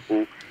 famous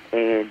people,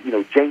 and,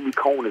 Jamie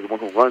Cohen is the one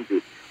who runs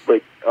it.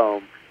 But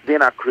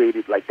then I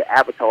created, like, the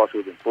avatars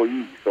for the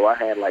employees. So I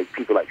had, like,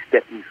 people like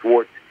Stephanie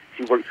Schwartz.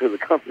 She works for the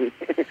company,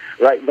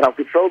 right? But I'm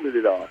controlling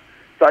it all.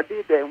 So I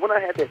did that, and when I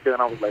had that done,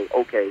 I was like,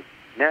 okay,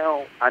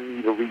 now I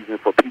need a reason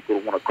for people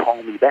to want to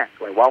call me back.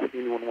 Like, why would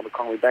anyone want to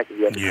call me back if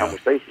you had a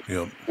conversation?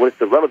 Yeah. What's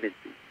the relevancy?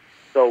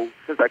 So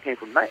since I came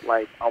from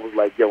nightlife, I was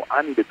like,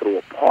 I need to throw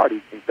a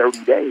party in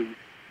 30 days.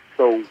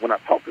 So when I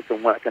talk to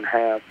someone, I can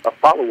have a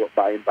follow-up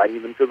by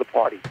inviting them to the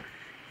party.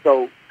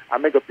 So I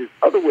make up this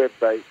other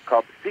website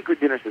called the Secret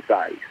Dinner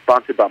Society,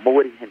 sponsored by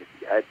Moetti Hennessy.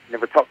 I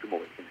never talked to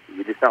Moetti Hennessy.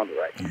 It just sounded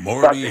right.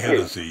 Moetti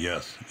Hennessy,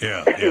 yes.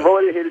 Yeah.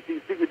 Moetti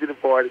Hennessy, Secret Dinner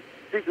Party,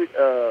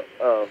 the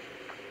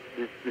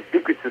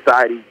Secret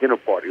Society Dinner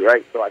Party,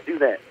 right? So I do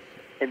that.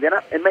 And then,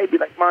 maybe,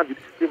 like, mind you,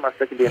 this is still my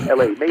second day in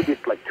L.A. Maybe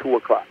it's like 2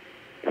 o'clock.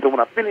 And so when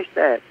I finished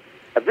that,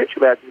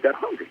 eventually I just got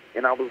hungry.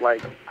 And I was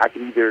like, I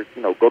can either,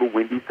 go to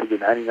Wendy's to the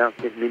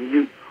 99-cent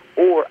menu,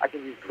 or I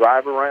can just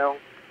drive around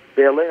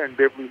Bel Air and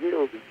Beverly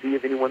Hills and see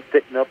if anyone's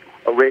setting up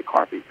a red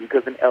carpet.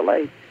 Because in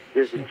L.A.,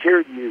 there's a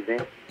charity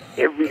event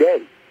every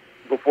day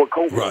before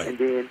COVID. Right. And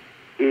then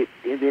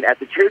at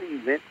the charity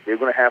event, they're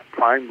going to have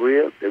prime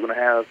rib. They're going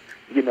to have,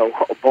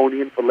 a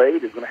bone-in filet.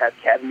 They're going to have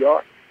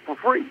caviar for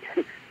free.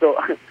 So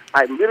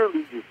I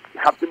literally just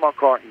hopped in my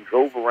car and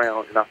drove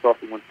around, and I saw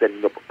someone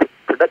setting up a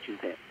production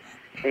tent.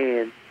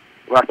 And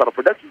when I saw the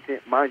production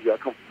tent, mind you, I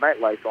come from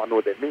nightlife, so I know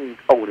what that means.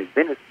 When an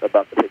event is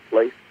about to take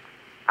place,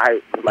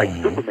 I, like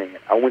Superman,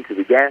 I went to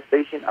the gas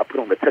station. I put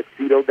on the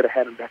tuxedo that I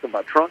had in the back of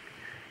my trunk,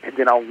 and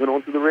then I went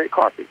onto the red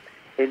carpet.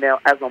 And now,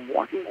 as I'm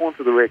walking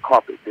onto the red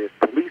carpet, there's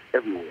police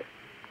everywhere.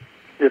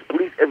 There's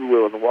police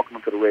everywhere as I'm walking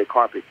onto the red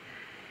carpet.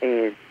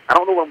 And I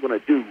don't know what I'm going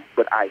to do,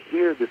 but I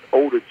hear this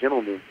older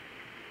gentleman,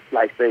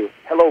 like, say,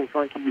 "Hello,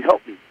 son, can you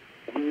help me?"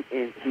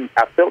 And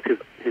I felt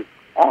his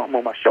arm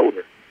on my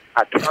shoulder.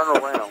 I turn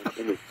around,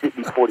 and it's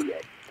Sidney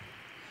Poitier.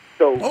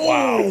 So,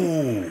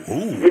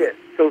 yeah.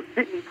 So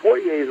Sidney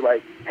Poitier is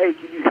like, "Hey,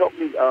 can you help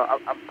me?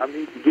 I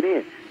need to get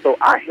in." So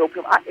I help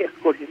him. I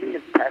escort him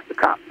in past the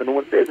cops, and no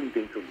one says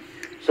anything to me.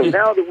 So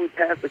now that we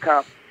passed the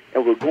cops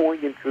and we're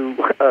going into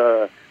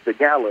the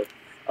gala,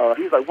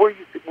 he's like, where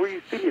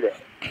you seated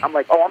at? I'm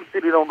like, I'm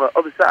seated on the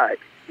other side.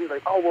 He's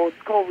like, well,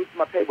 just come over to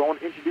my table. I want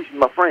to introduce you to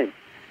my friends.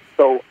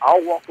 So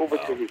I'll walk over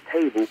to his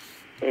table,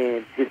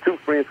 and his two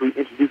friends who he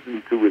introduced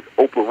me to is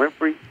Oprah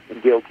Winfrey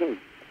and Gayle King.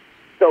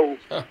 So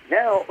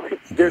now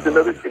there's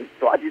another seat.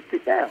 So I just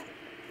sit down.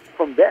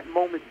 From that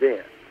moment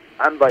there,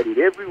 I invited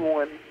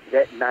everyone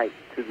that night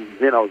to the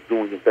event I was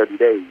doing in 30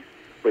 days.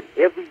 But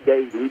every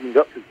day leading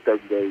up to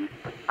 30 days,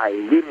 I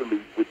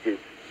literally would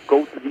just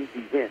go to these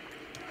events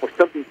for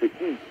something to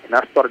eat, and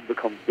I started to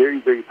become very,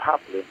 very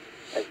popular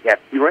as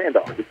Gatsby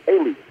Randolph, this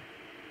alias.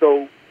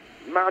 So,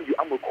 mind you,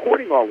 I'm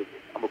recording all of this.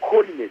 I'm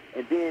recording this,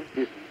 and then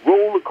this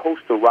roller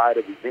coaster ride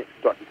of events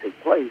start to take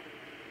place,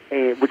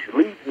 and which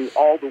leads me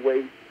all the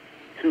way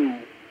to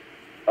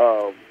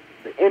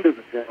the end of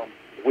the film,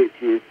 which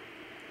is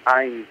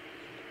I'm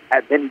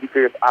at Vanity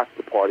Fair's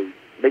Oscar party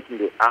making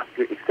the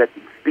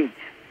Oscar-accepting speech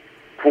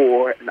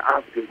for an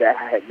Oscar that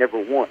I had never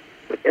won.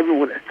 But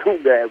everyone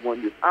assumed that I had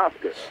won this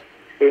Oscar.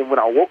 And when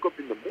I woke up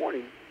in the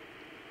morning,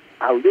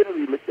 I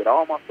literally looked at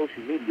all my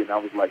social media and I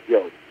was like,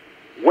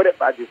 what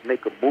if I just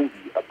make a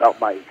movie about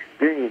my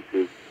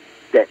experiences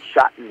that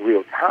shot in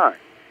real time?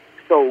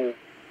 So,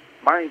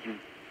 mind you,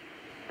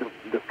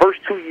 the first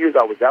 2 years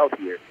I was out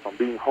here, from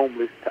being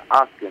homeless to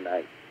Oscar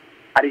night,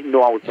 I didn't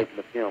know I was making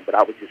a film, but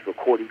I was just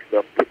recording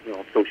stuff, putting it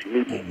on social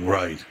media.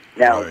 Right.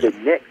 Now, the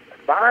next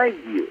 5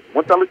 years,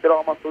 once I looked at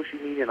all my social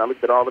media and I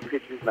looked at all the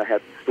pictures and I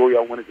had the story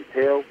I wanted to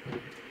tell,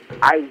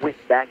 I went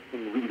back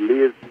and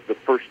relived the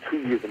first 2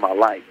 years of my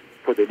life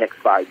for the next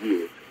 5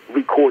 years,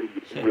 recording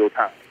it in real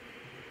time.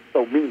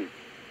 So meaning,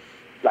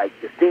 like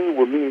the scene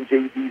where me and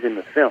Jay-Z's in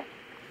the film,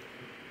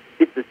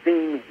 it's the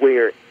scene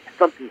where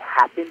something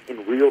happened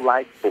in real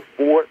life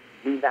before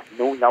me not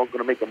knowing I was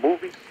going to make a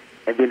movie.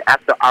 And then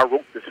after I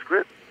wrote the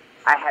script,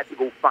 I had to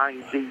go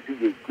find Jay-Z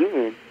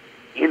again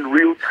in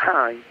real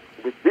time,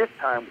 this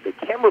time with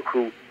the camera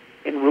crew,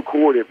 and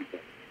record everything.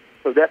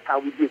 So that's how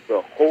we did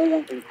the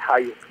whole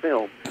entire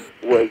film,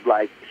 was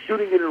like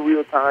shooting it in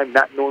real time,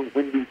 not knowing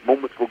when these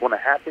moments were going to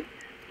happen.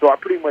 So I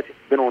pretty much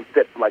been on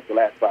set for like the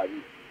last 5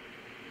 years.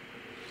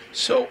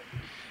 So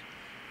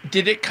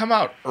did it come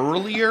out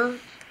earlier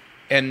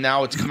and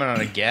now it's coming out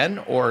again?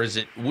 Or is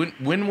it,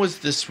 when was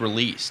this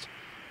released?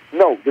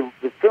 No,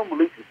 the film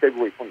release is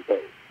February 23rd.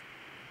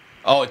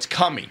 Oh, it's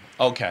coming.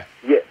 Okay.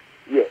 Yes.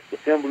 The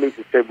film release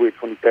is February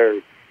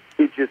 23rd.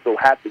 It just so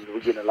happens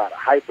we're getting a lot of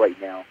hype right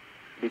now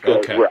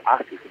because we're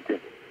Oscar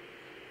contenders.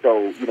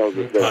 So,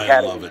 the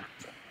Academy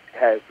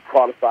has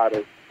qualified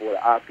us for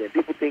the Oscar. And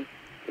people think,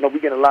 we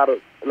get a lot of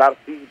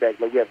feedback,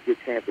 like we have a good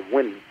chance of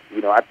winning.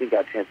 I think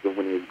our chance of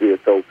winning is good.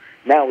 So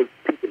now it's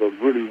people are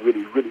really,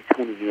 really, really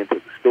tuning into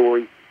the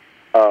story.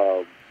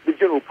 The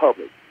general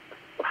public,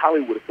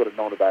 Hollywood has sort of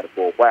known about it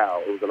for a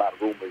while. There was a lot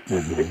of rumors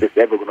if it's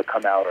ever going to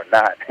come out or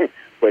not.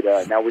 But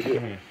now we're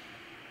here.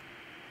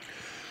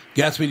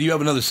 Gatsby, do you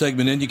have another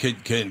segment in?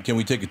 Can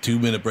we take a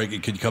 2-minute break?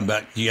 Can you come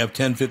back? Do you have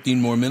 10, 15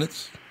 more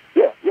minutes?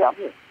 Yeah, I'm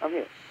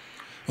here.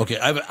 Okay,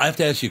 I have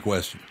to ask you a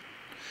question.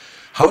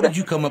 How did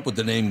you come up with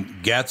the name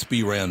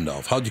Gatsby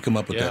Randolph? How did you come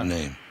up with that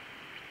name?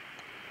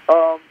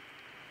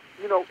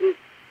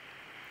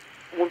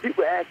 When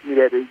people ask me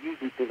that, they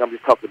usually think I'm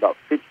just talking about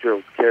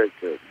Fitzgerald's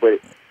character.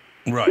 But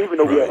even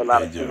though we have a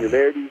lot of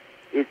similarities,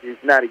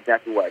 it's not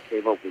exactly where I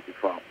came up with it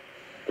from.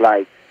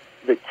 Like,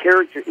 the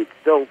character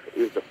itself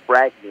is a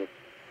fragment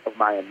of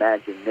my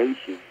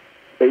imagination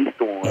based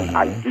on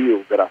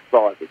ideals that I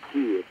saw as a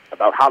kid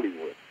about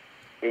Hollywood.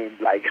 And,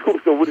 like,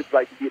 so what it's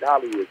like to be in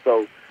Hollywood.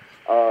 So,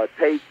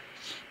 take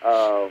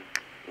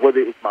whether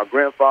it's my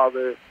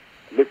grandfather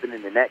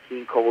listening to Nat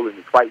King Cole in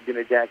his white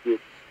dinner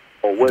jacket,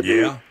 or whether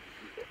it's,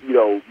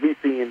 me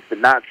seeing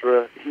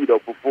Sinatra,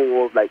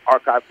 perform, like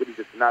archive footage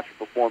of Sinatra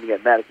performing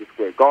at Madison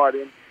Square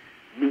Garden,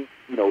 meet,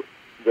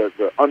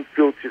 the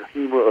unfiltered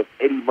humor of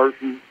Eddie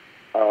Murphy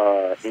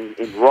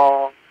in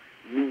Raw,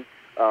 meet,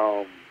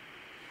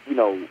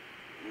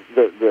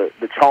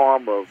 the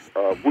charm of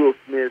Will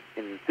Smith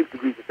in 6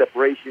 Degrees of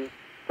Separation.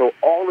 So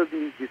all of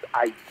these just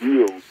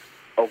ideals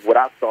of what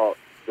I thought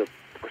the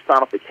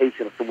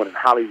personification of someone in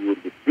Hollywood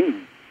would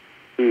be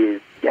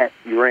is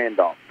Gatsby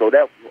Randolph. So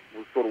that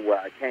was sort of where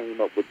I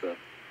came up with the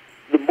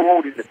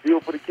mold and the feel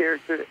for the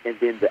character, and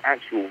then the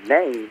actual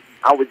name.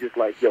 I was just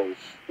like,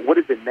 what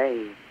is a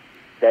name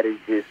that is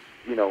just,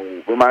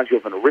 reminds you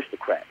of an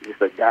aristocrat,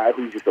 just a guy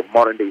who's just a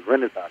modern day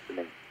Renaissance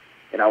name.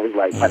 And I was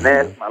like,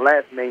 my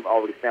last name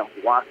already sounds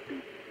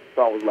waspy,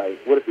 so I was like,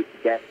 what if it's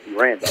Gatsby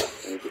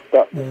Randolph? And it just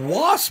stuck.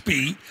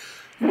 Waspy?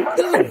 This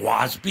is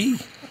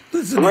waspy.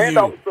 Listen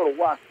Randolph is sort of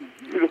waspy.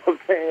 You know what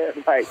I'm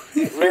saying? Like,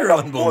 you're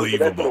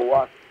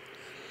unbelievable.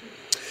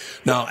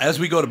 Now, as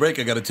we go to break,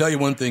 I got to tell you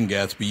one thing,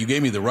 Gatsby. You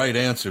gave me the right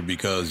answer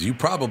because you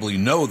probably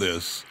know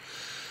this,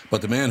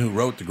 but the man who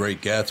wrote The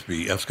Great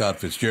Gatsby, F. Scott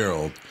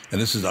Fitzgerald,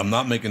 and I'm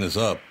not making this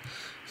up,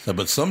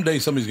 but someday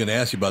somebody's going to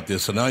ask you about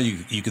this, so now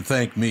you can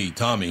thank me,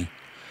 Tommy,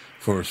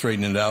 for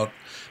straightening it out,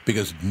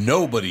 because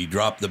nobody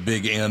dropped the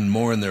big N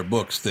more in their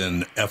books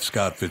than F.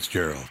 Scott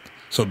Fitzgerald.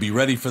 So be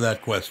ready for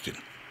that question.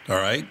 All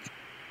right?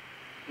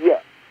 Yeah,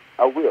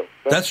 I will.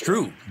 That's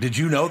true. Did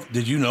you know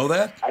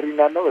that? I did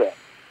not know that.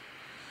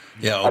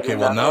 Yeah, okay,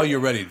 well, now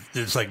you're ready.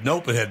 It's like,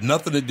 nope, it had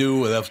nothing to do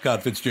with F.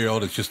 Scott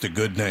Fitzgerald. It's just a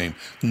good name.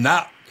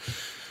 Not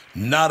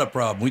a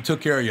problem. We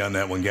took care of you on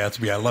that one,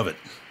 Gatsby. I love it.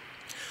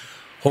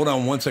 Hold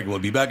on one second. We'll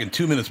be back in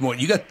 2 minutes more.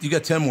 You got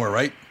 10 more,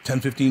 right? 10,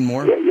 15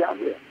 more? Yeah,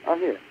 I'm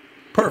here.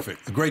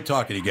 Perfect. Great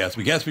talking to you,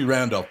 Gatsby. Gatsby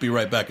Randolph. Be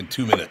right back in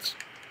 2 minutes.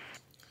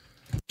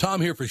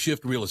 Tom here for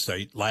Shift Real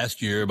Estate.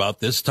 Last year, about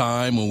this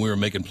time, when we were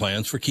making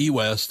plans for Key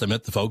West, I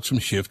met the folks from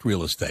Shift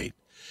Real Estate.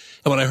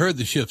 And when I heard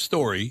the Shift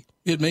story,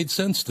 it made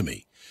sense to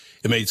me.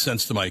 It made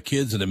sense to my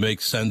kids, and it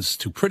makes sense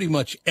to pretty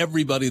much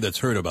everybody that's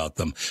heard about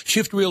them.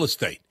 Shift Real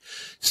Estate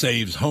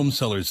saves home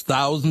sellers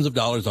thousands of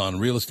dollars on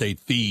real estate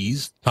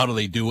fees. How do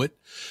they do it?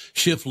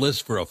 Shift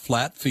lists for a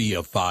flat fee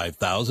of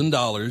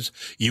 $5,000.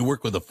 You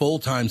work with a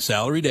full-time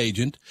salaried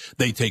agent.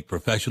 They take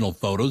professional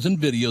photos and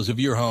videos of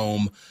your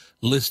home,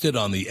 list it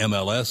on the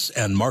MLS,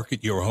 and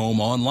market your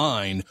home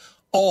online,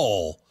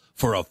 all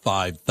for a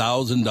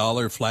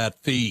 $5,000 flat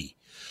fee.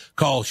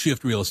 Call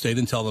Shift Real Estate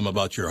and tell them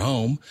about your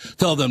home.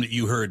 Tell them that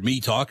you heard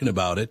me talking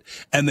about it,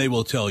 and they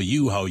will tell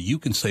you how you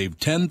can save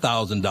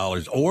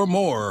 $10,000 or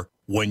more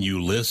when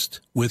you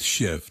list with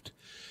Shift.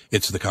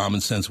 It's the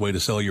common sense way to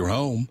sell your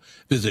home.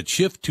 Visit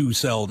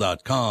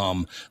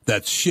shift2sell.com.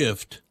 That's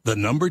shift, the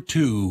number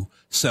 2,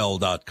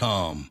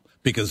 sell.com.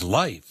 Because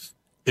life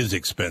is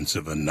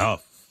expensive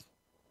enough.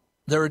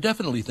 There are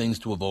definitely things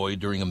to avoid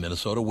during a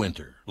Minnesota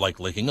winter, like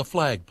licking a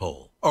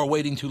flagpole or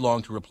waiting too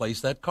long to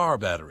replace that car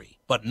battery.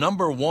 But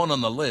number 1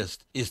 on the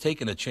list is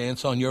taking a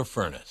chance on your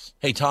furnace.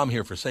 Hey, Tom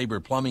here for Sabre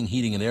Plumbing,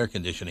 Heating, and Air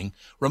Conditioning,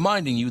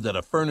 reminding you that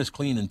a furnace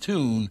clean and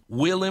tune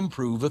will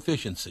improve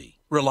efficiency,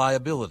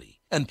 reliability,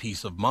 and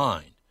peace of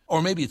mind.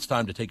 Or maybe it's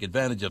time to take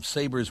advantage of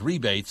Saber's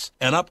rebates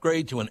and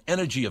upgrade to an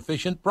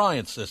energy-efficient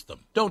Bryant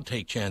system. Don't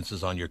take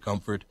chances on your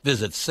comfort.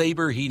 Visit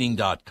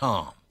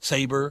saberheating.com.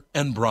 Saber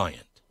and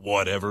Bryant,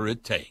 whatever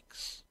it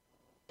takes.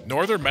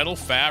 Northern Metal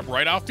Fab,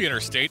 right off the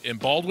interstate in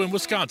Baldwin,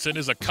 Wisconsin,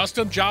 is a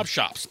custom job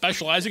shop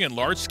specializing in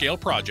large-scale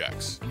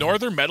projects.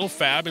 Northern Metal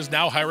Fab is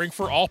now hiring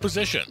for all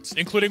positions,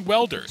 including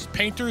welders,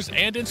 painters,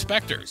 and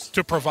inspectors,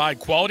 to provide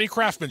quality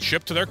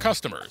craftsmanship to their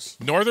customers.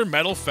 Northern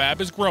Metal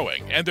Fab is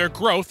growing, and their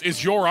growth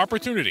is your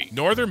opportunity.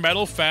 Northern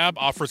Metal Fab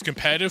offers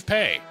competitive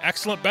pay,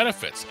 excellent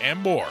benefits, and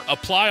more.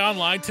 Apply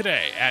online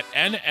today at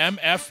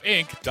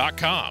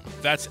nmfinc.com.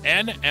 That's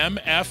nmfinc.com.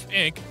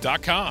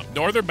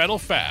 Northern Metal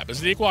Fab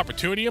is an equal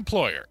opportunity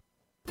employer.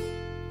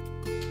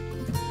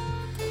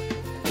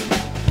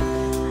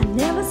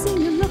 Never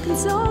seen you looking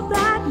so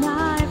bright,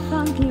 my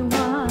funky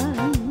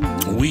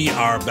one. We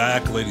are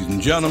back, ladies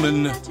and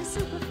gentlemen.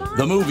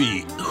 The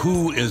movie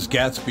Who is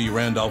Gatsby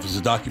Randolph is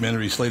a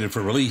documentary slated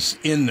for release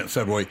in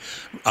February.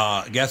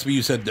 Gatsby,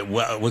 you said that,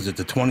 was it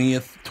the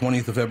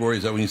 20th of February?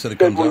 Is that when you said it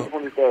comes out?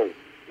 February 23rd.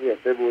 Yeah,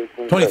 February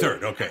 23rd.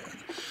 23rd, okay.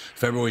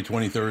 February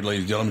 23rd,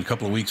 ladies and gentlemen, a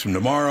couple of weeks from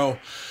tomorrow.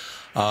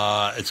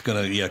 It's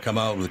going to come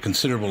out with a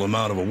considerable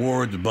amount of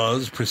awards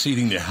buzz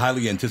preceding the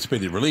highly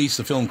anticipated release.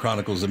 The film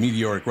chronicles the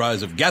meteoric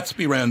rise of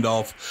Gatsby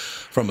Randolph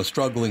from a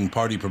struggling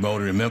party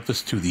promoter in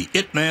Memphis to the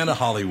it man of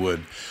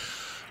Hollywood.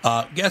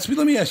 Gatsby,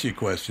 let me ask you a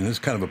question. This is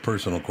kind of a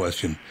personal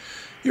question.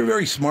 You're a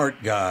very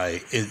smart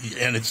guy,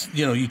 and it's,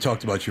 you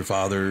talked about your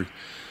father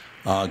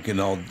getting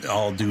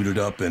all duded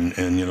up and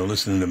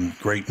listening to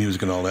great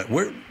music and all that.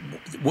 Where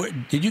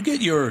did you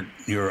get your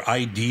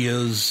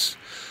ideas?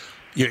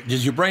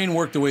 Does your brain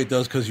work the way it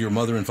does because of your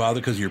mother and father,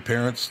 because of your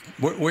parents?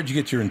 Where'd you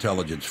get your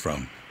intelligence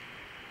from?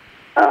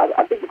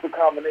 I think it's a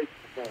combination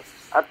of things.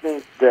 I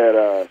think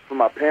that from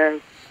my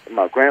parents,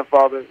 my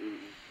grandfather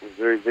was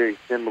very, very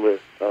similar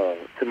to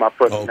my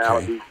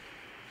personality.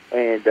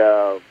 Okay. And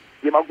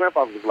my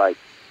grandfather was like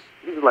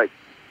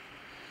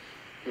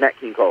Nat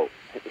King Cole.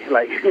 he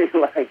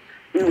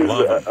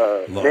was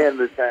a man of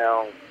the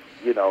town.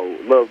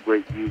 Loved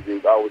great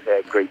music. Always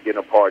had great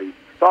dinner parties.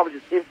 So I was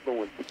just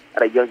influenced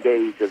at a young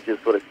age of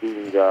just sort of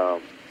seeing,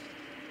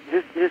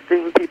 just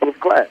seeing people of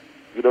class.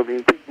 You know what I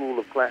mean? People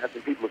of class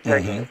and people of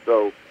technical. Mm-hmm.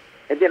 So,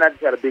 and then I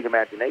just had a big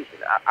imagination.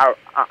 I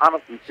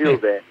honestly feel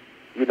that,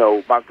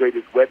 my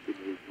greatest weapon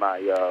is my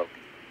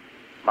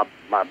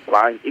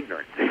blind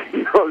ignorance.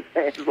 You know what I'm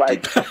saying? It's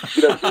like,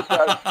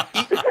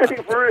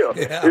 for real.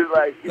 Yeah.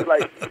 It's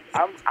like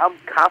I'm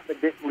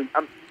confident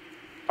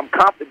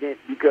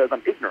because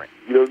I'm ignorant.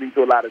 You know what I mean?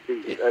 To a lot of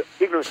things.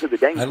 Ignorant to the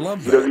danger. I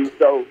love that. You know what I mean?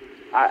 So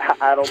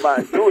I don't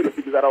mind doing it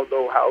because I don't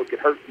know how it could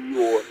hurt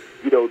you or,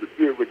 the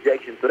fear of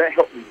rejection. So that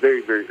helped me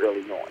very, very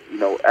early on.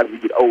 As we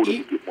get older,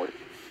 we get more,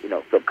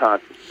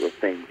 subconscious of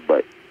things.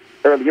 But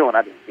early on,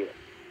 I didn't get it.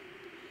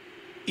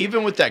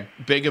 Even with that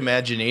big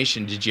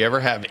imagination, did you ever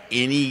have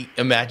any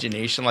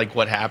imagination like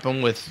what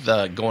happened with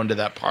going to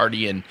that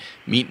party and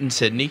meeting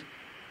Sydney?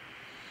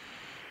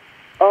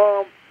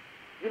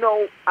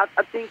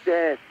 I think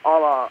that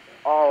all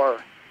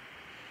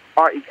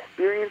our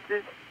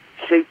experiences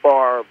shape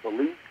our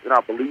beliefs, and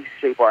our beliefs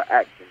shape our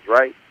actions,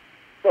 right?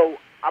 So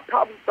I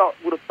probably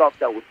would have thought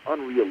that was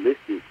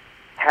unrealistic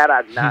had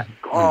I not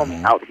come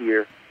out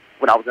here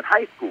when I was in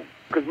high school.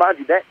 Because, mind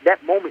you,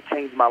 that moment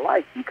changed my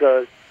life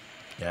because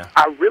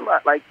I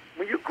realized,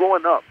 when you're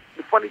growing up,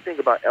 the funny thing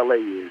about L.A.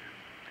 is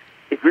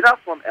if you're not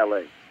from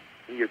L.A.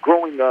 and you're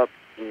growing up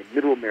in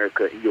Middle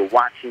America and you're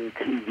watching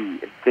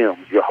TV and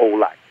films your whole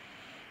life,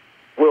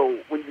 well,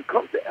 when you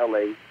come to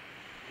L.A.,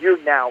 you're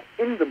now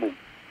in the movie.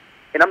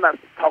 And I'm not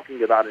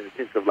talking about it in the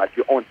sense of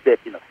you're on set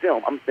in a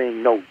film. I'm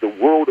saying, no, the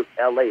world of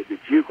L.A., the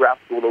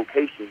geographical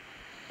location,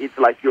 it's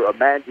like your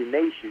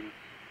imagination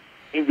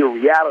and your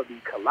reality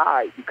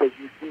collide because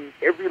you see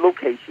every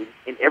location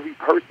and every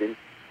person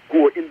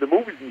who are in the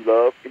movies you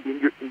love, and then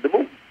you're in the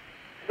movie.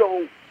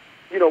 So,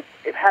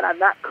 had I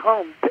not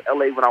come to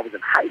L.A. when I was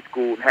in high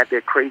school and had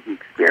that crazy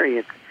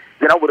experience,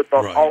 then I would have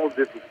thought all of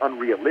this was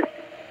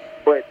unrealistic.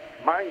 But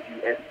mind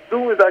you, as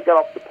soon as I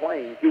got off the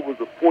plane, it was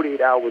a 48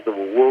 hours of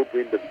a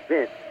whirlwind of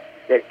events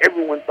that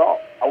everyone thought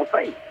I was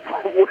famous.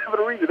 For whatever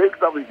the reason,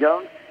 because I was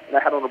young and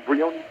I had on a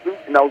Brioni suit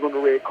and I was on the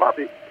red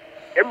carpet,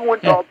 everyone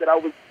thought that I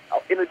was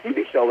in a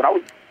TV show and I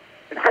was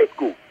in high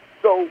school.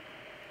 So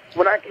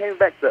when I came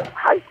back to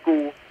high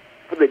school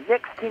for the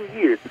next 10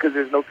 years, because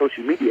there's no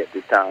social media at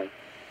this time,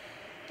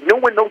 no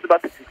one knows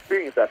about this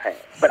experience I've had.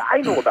 But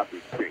I know about the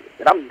experience.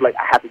 And I'm like,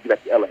 I have to get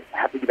back to L.A. I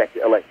have to get back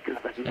to L.A. Because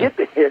if I can get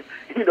there,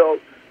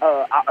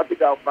 I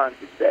think I'll find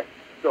success.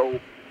 So,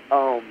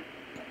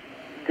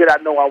 did I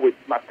know I would,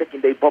 my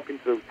second day, bump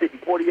into Sidney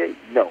Poitier?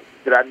 No.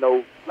 Did I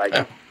know,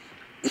 the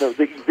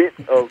event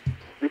of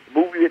this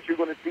movie that you're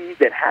going to see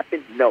that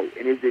happened? No.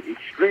 And is it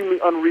extremely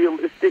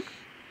unrealistic?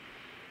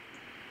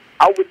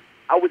 I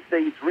would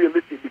say it's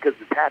realistic because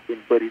it's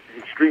happened, but it's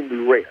extremely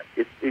rare.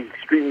 It's an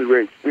extremely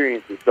rare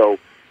experience. And so,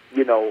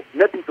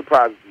 nothing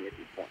surprises me at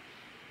this point.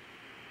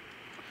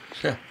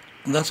 Yeah.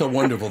 That's a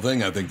wonderful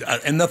thing, I think.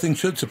 And nothing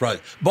should surprise.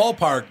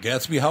 Ballpark,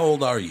 Gatsby, how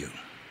old are you?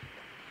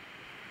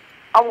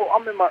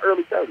 I'm in my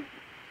early 30s.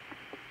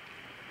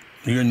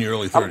 You're in your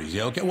early 30s.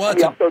 Yeah. Okay. Well,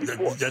 I'm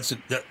 34.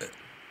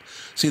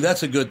 See,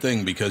 that's a good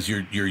thing because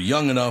you're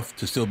young enough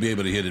to still be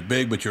able to hit it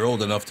big, but you're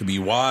old enough to be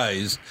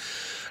wise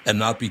and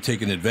not be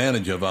taken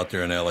advantage of out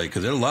there in L.A.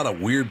 because there are a lot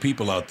of weird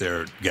people out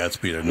there,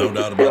 Gatsby. There's no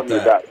doubt about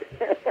that.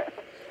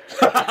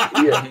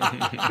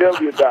 Yeah, tell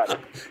me about it.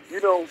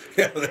 You know,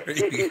 Yeah, there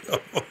you go.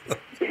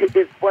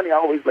 It's funny. I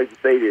always like to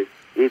say this.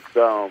 It's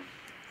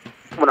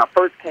when I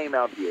first came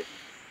out here,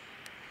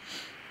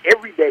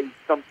 every day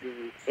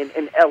something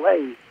in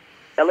L.A.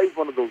 LA is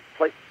one of those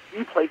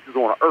few places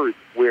on earth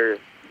where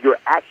your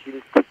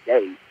actions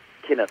today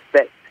can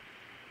affect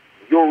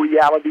your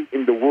reality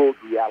and the world's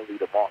reality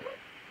tomorrow.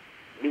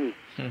 Meaning,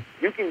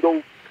 you can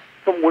go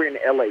somewhere in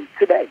LA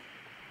today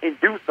and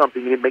do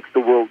something and it makes the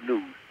world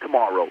news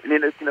tomorrow, and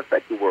then it can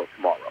affect the world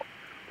tomorrow,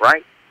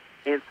 right?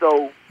 And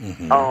so,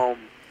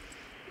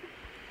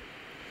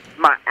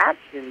 my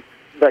actions,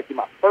 like in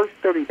my first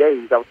 30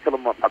 days, I was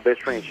telling my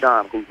best friend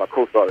Sean, who's my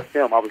co-star of the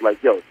film, I was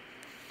like, yo,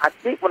 I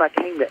think when I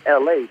came to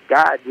L.A.,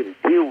 God did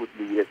a deal with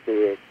me that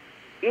said,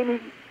 any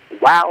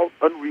wild,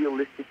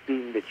 unrealistic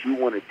thing that you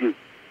want to do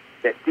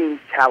that seems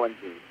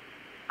challenging,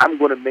 I'm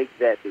going to make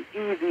that the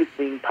easiest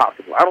thing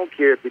possible. I don't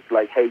care if it's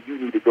like, hey, you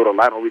need to go to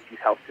Lionel Richie's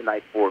house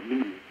tonight for a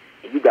meeting,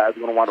 and you guys are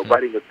going to wind up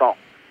writing a song.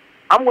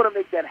 I'm going to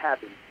make that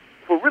happen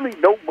for really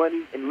no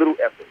money and little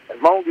effort,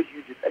 as long as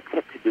you just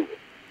attempt to do it.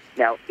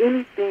 Now,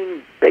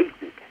 anything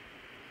basic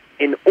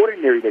and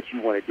ordinary that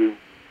you want to do,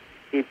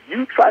 if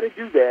you try to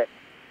do that,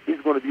 it's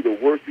going to be the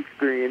worst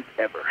experience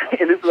ever.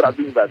 And this is what I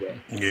mean by that.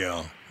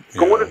 Yeah.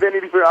 Going to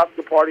Vanity Fair after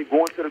the party,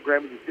 going to the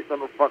Grammys and sitting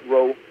on the front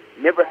row,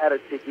 never had a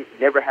ticket,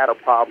 never had a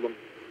problem.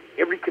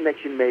 Every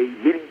connection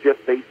made, meeting Jeff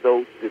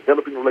Bezos,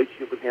 developing a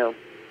relationship with him,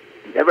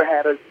 never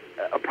had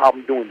a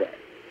problem doing that.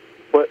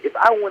 But if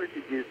I wanted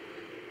to just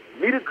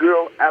meet a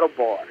girl at a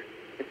bar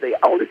and say,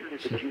 oh, this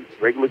is just a cute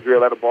regular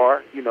girl at a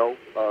bar,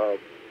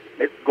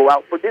 let's go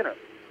out for dinner,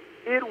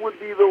 it would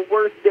be the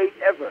worst date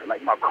ever.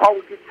 Like, my car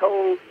would get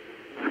towed.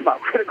 My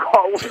credit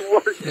card wouldn't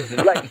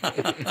work. Like,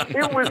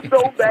 it was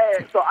so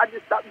bad. So I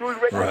just stopped doing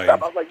regular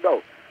stuff. I was like,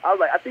 no. I was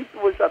like, I think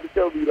someone tried to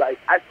tell me, like,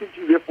 I sent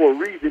you there for a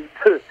reason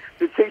to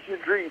chase your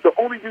dreams. So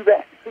only do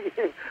that.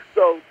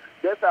 So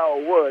that's how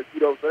it was,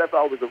 So that's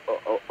always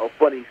a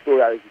funny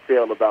story I used to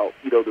tell about,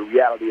 the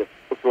reality of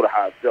sort of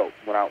how I felt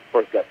when I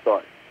first got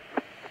started.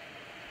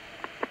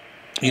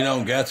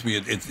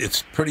 Gatsby,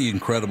 it's pretty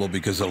incredible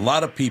because a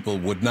lot of people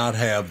would not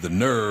have the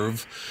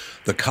nerve,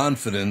 the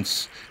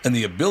confidence, and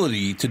the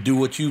ability to do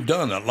what you've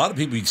done. A lot of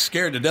people would be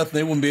scared to death and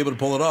they wouldn't be able to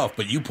pull it off,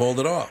 but you pulled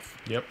it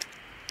off. Yep.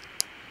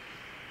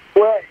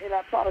 Well, and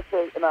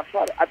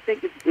I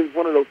think it's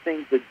one of those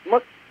things that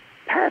much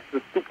past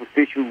the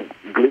superficial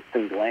glitz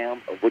and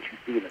glam of what you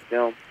see in the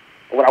film.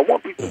 And what I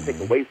want people to take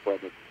away from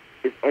it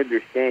is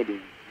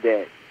understanding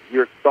that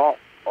your thoughts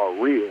are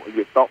real and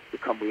your thoughts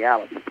become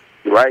reality,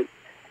 right?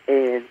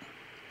 And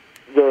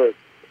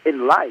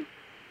in life,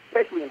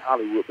 especially in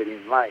Hollywood, but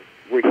in life,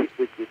 we're hit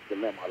with this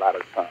dilemma a lot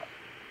of the time.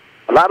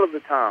 A lot of the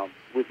time,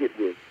 we're hit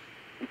with,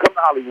 you come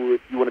to Hollywood,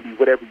 you want to be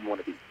whatever you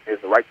want to be.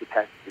 There's the right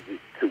capacity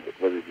to it,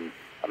 whether it be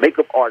a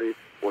makeup artist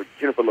or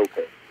Jennifer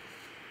Lopez.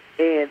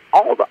 And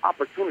all the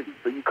opportunities,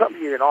 so you come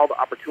here and all the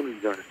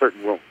opportunities are in a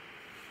certain room,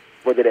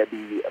 whether that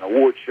be an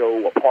award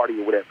show, a party,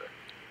 or whatever.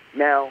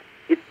 Now,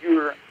 if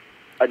you're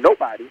a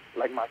nobody,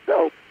 like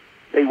myself,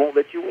 they won't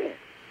let you in.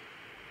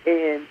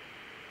 And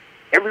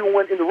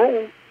everyone in the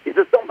room is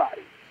a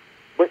somebody.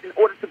 But in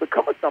order to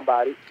become a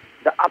somebody,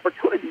 the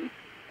opportunities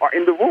are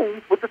in the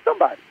room with the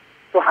somebody.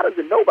 So how does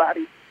a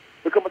nobody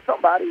become a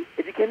somebody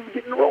if you can't even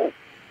get in the room?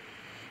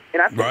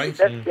 And I think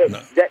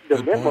that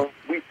dilemma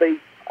we face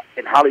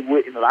in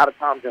Hollywood and a lot of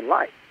times in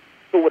life.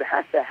 So what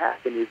has to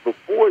happen is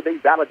before they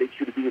validate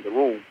you to be in the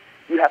room,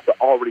 you have to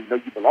already know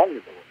you belong in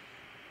the room.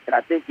 And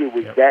I think it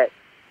was that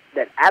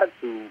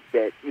attitude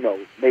that,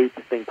 made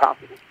this thing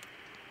possible.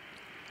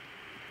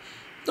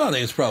 No, I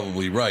think it's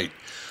probably right.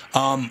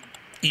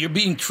 You're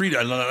being treated,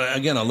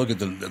 again, I look at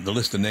the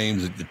list of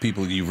names, the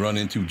people you've run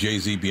into,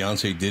 Jay-Z,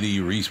 Beyonce, Diddy,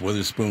 Reese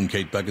Witherspoon,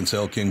 Kate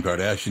Beckinsale, Kim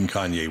Kardashian,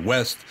 Kanye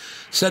West,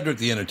 Cedric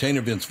the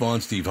Entertainer, Vince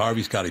Vaughn, Steve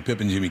Harvey, Scottie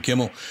Pippen, Jimmy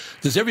Kimmel.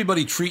 Does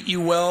everybody treat you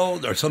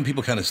well? Or some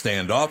people kind of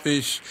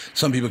standoffish?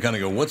 Some people kind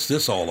of go, what's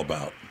this all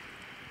about?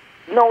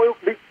 No,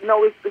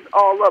 it's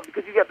all up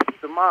because you got to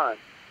keep in mind,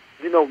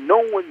 no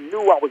one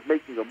knew I was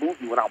making a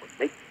movie when I was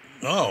making it.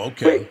 Oh,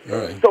 okay. But,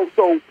 all right.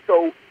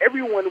 So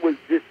everyone was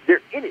just,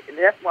 they're in it. And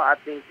that's why I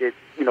think that,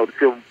 the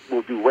film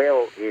will do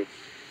well. Is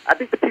I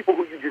think the people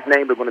who you just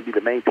named are going to be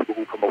the main people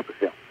who promote the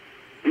film.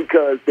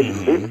 Because they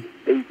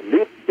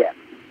live together.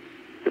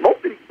 So most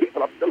of these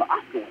people are still an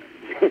Oscar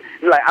winner.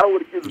 Like, I don't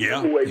want to give the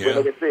film away, but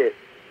like I said,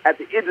 at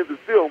the end of the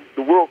film,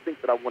 the world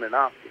thinks that I won an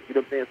Oscar. You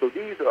know what I'm saying? So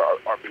these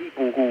are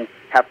people who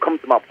have come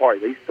to my party.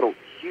 They used to throw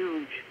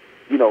huge,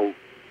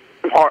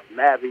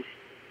 lavish,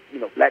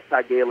 black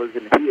tie galas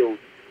in the hills.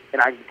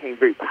 And I became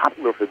very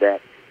popular for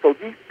that. So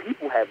these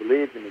people have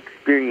lived and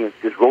experienced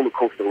this roller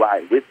coaster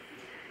ride with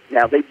me.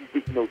 Now, they just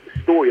didn't know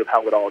the story of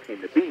how it all came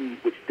to be,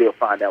 which they'll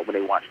find out when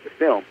they watch the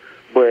film.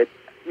 But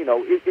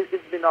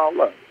it's been all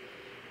love.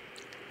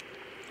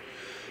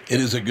 It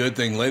is a good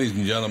thing, ladies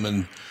and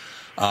gentlemen.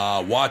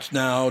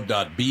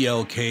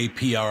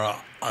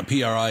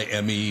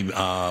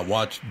 watchnow.blkprime,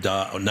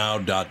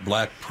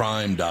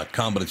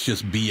 watchnow.blackprime.com, but it's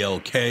just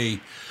BLK.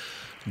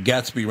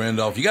 Gatsby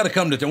Randolph, you got to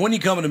come to when you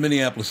coming to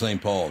Minneapolis,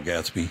 St. Paul,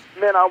 Gatsby?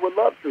 Man, I would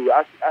love to.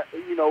 As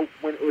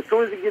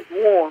soon as it gets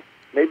warm,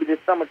 maybe this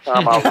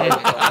summertime, I'll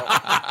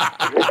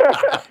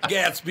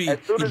Gatsby,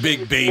 you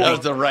big baby. That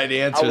was the right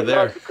answer I would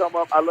there. love to come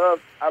up. I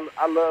love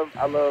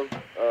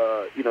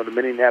the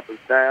Minneapolis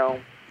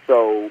Sound.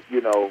 So,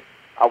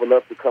 I would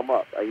love to come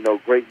up.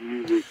 Great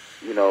music,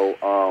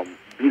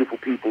 beautiful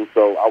people.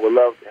 So I would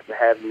love to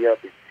have me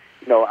up. And,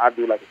 I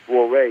do like a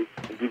soiree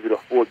and give you the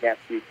full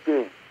Gatsby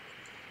experience.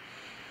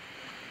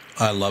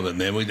 I love it,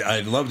 man.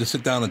 I'd love to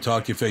sit down and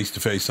talk to you face to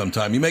face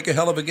sometime. You make a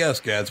hell of a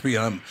guest, Gatsby.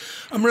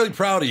 I'm really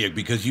proud of you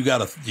because you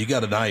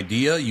got an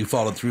idea, you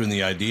followed through in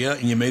the idea,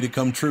 and you made it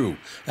come true.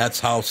 That's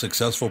how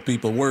successful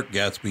people work,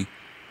 Gatsby.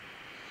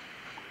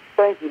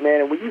 Thank you,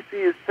 man. And when you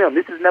see his film,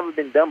 this has never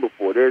been done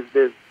before. There's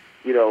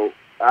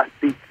I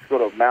speak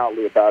sort of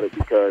mildly about it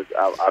because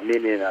I'm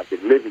in it and I've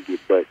been living it,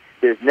 but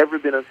there's never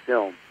been a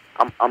film.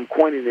 I'm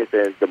coining this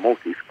as the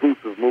most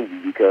exclusive movie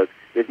because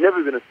there's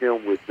never been a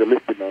film with the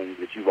list of names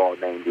that you've all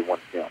named in one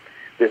film.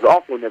 There's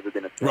also never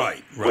been a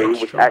film where it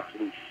was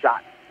actually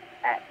shot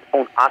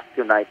on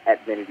Oscar night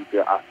at Vanity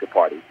Fair Oscar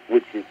party,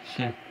 which is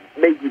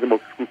maybe the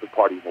most exclusive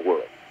party in the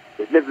world.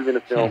 There's never been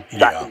a film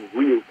shot in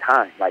real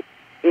time. Like,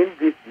 in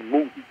this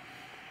movie,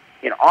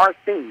 in our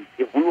scene,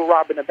 if we were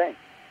robbing a bank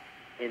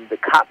and the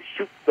cop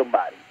shoots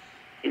somebody,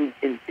 in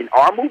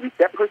our movie,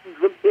 that person's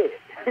really dead.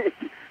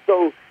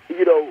 So,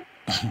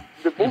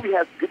 the movie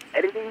has good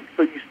editing,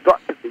 so you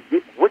start to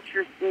forget what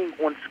you're seeing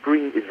on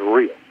screen is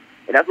real.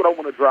 And that's what I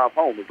want to drive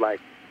home. Is like,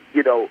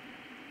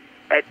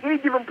 at any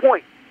given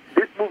point,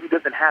 this movie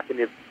doesn't happen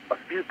if a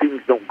few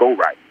things don't go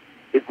right.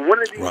 If one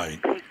of these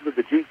pieces of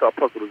the jigsaw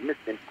puzzle is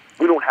missing,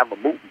 we don't have a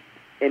movie.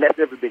 And that's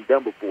never been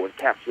done before and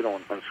captured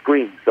on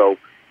screen. So,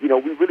 we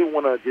really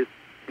want to just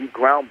be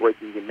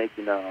groundbreaking in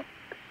making,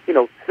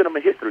 cinema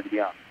history, to be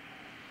honest.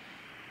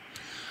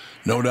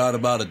 No doubt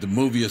about it. The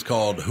movie is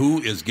called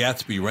Who is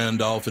Gatsby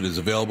Randolph? It is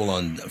available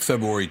on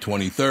February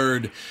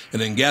 23rd.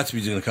 And then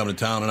Gatsby's going to come to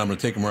town, and I'm going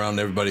to take him around and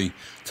everybody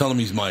tell him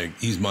he's my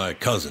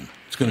cousin.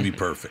 It's going to be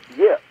perfect.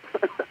 Yeah,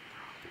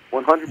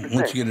 100%.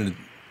 Once you get into,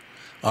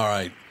 all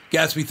right.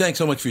 Gatsby, thanks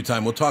so much for your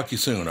time. We'll talk to you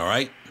soon, all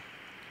right?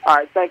 All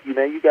right, thank you,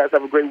 man. You guys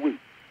have a great week.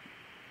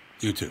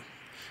 You too.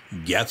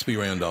 Gatsby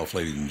Randolph,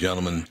 ladies and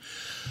gentlemen.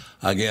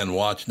 Again,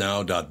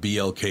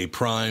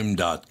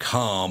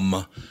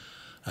 watchnow.blkprime.com.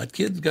 That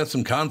kid's got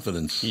some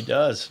confidence. He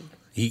does.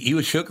 He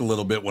was shook a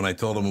little bit when I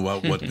told him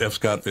about what F.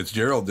 Scott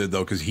Fitzgerald did,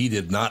 though, because he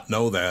did not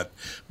know that.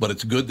 But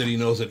it's good that he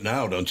knows it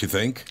now, don't you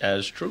think? That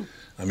is true.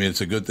 I mean,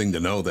 it's a good thing to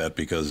know that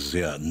because,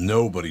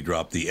 nobody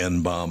dropped the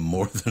N-bomb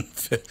more than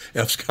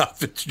F. Scott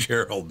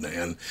Fitzgerald,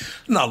 man.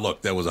 Now,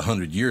 look, that was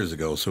 100 years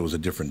ago, so it was a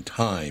different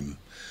time.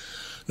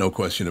 No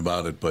question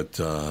about it. But,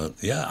 I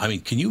mean,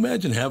 can you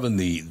imagine having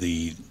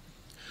the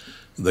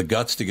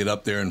guts to get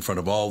up there in front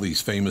of all these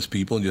famous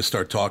people and just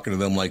start talking to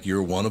them like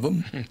you're one of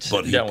them?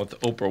 Sitting down with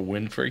Oprah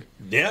Winfrey.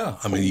 Yeah,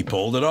 I mean, he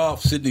pulled it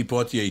off. Sidney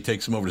Poitier, he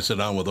takes him over to sit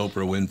down with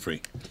Oprah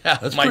Winfrey.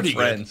 That's my pretty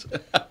friends.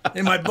 Good.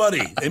 Hey, my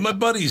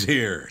buddy's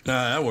here.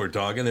 Nah, we're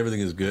talking. Everything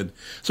is good.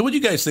 So what do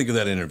you guys think of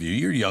that interview?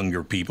 You're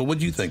younger people. What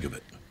do you think of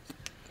it?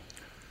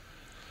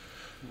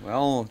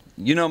 Well,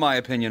 you know my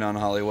opinion on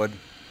Hollywood.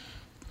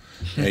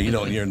 Yeah,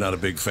 you're not a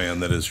big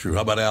fan. That is true.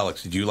 How about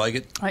Alex? Did you like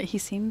it? He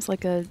seems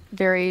like a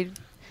very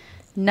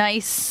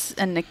nice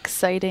and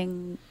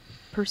exciting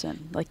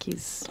person. Like he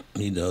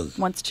does.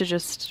 Wants to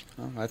just.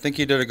 I think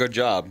he did a good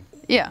job.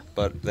 Yeah.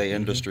 But the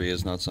industry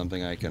is not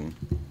something I can,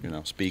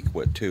 speak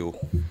with too.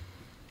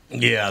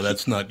 Yeah,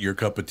 that's not your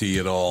cup of tea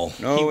at all.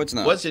 No, it's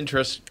not.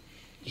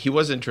 He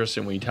was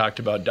interested when he talked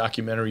about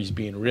documentaries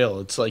being real.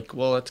 It's like,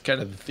 well, that's kind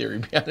of the theory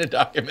behind a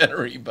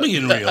documentary. But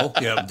being real,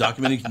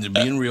 documenting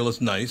being real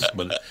is nice,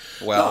 but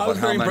but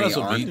how many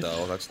aren't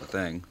though? That's the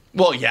thing.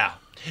 Well, yeah.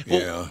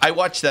 Well, I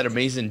watched that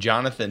Amazing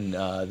Jonathan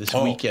this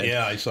weekend.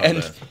 Yeah, I saw and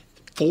that.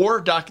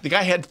 The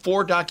guy had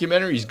 4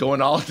 documentaries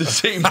going all at the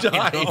same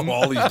time.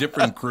 All these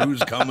different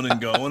crews coming and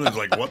going. It's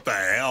like, what the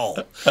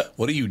hell?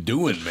 What are you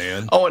doing,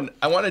 man? Oh, and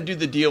I want to do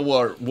the deal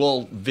where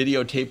we'll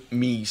videotape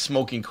me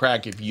smoking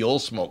crack if you'll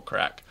smoke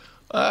crack.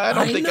 I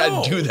don't think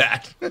I'd do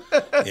that.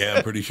 Yeah,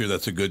 I'm pretty sure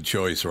that's a good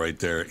choice right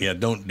there. Yeah,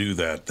 don't do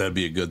that. That'd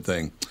be a good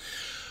thing.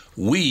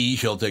 We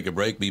shall take a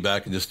break, be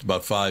back in just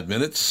about 5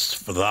 minutes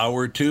for the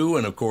hour 2.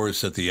 And, of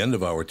course, at the end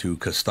of hour 2,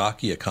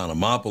 Kostaki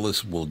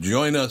Economopoulos will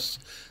join us.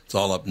 It's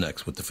all up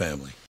next with the family.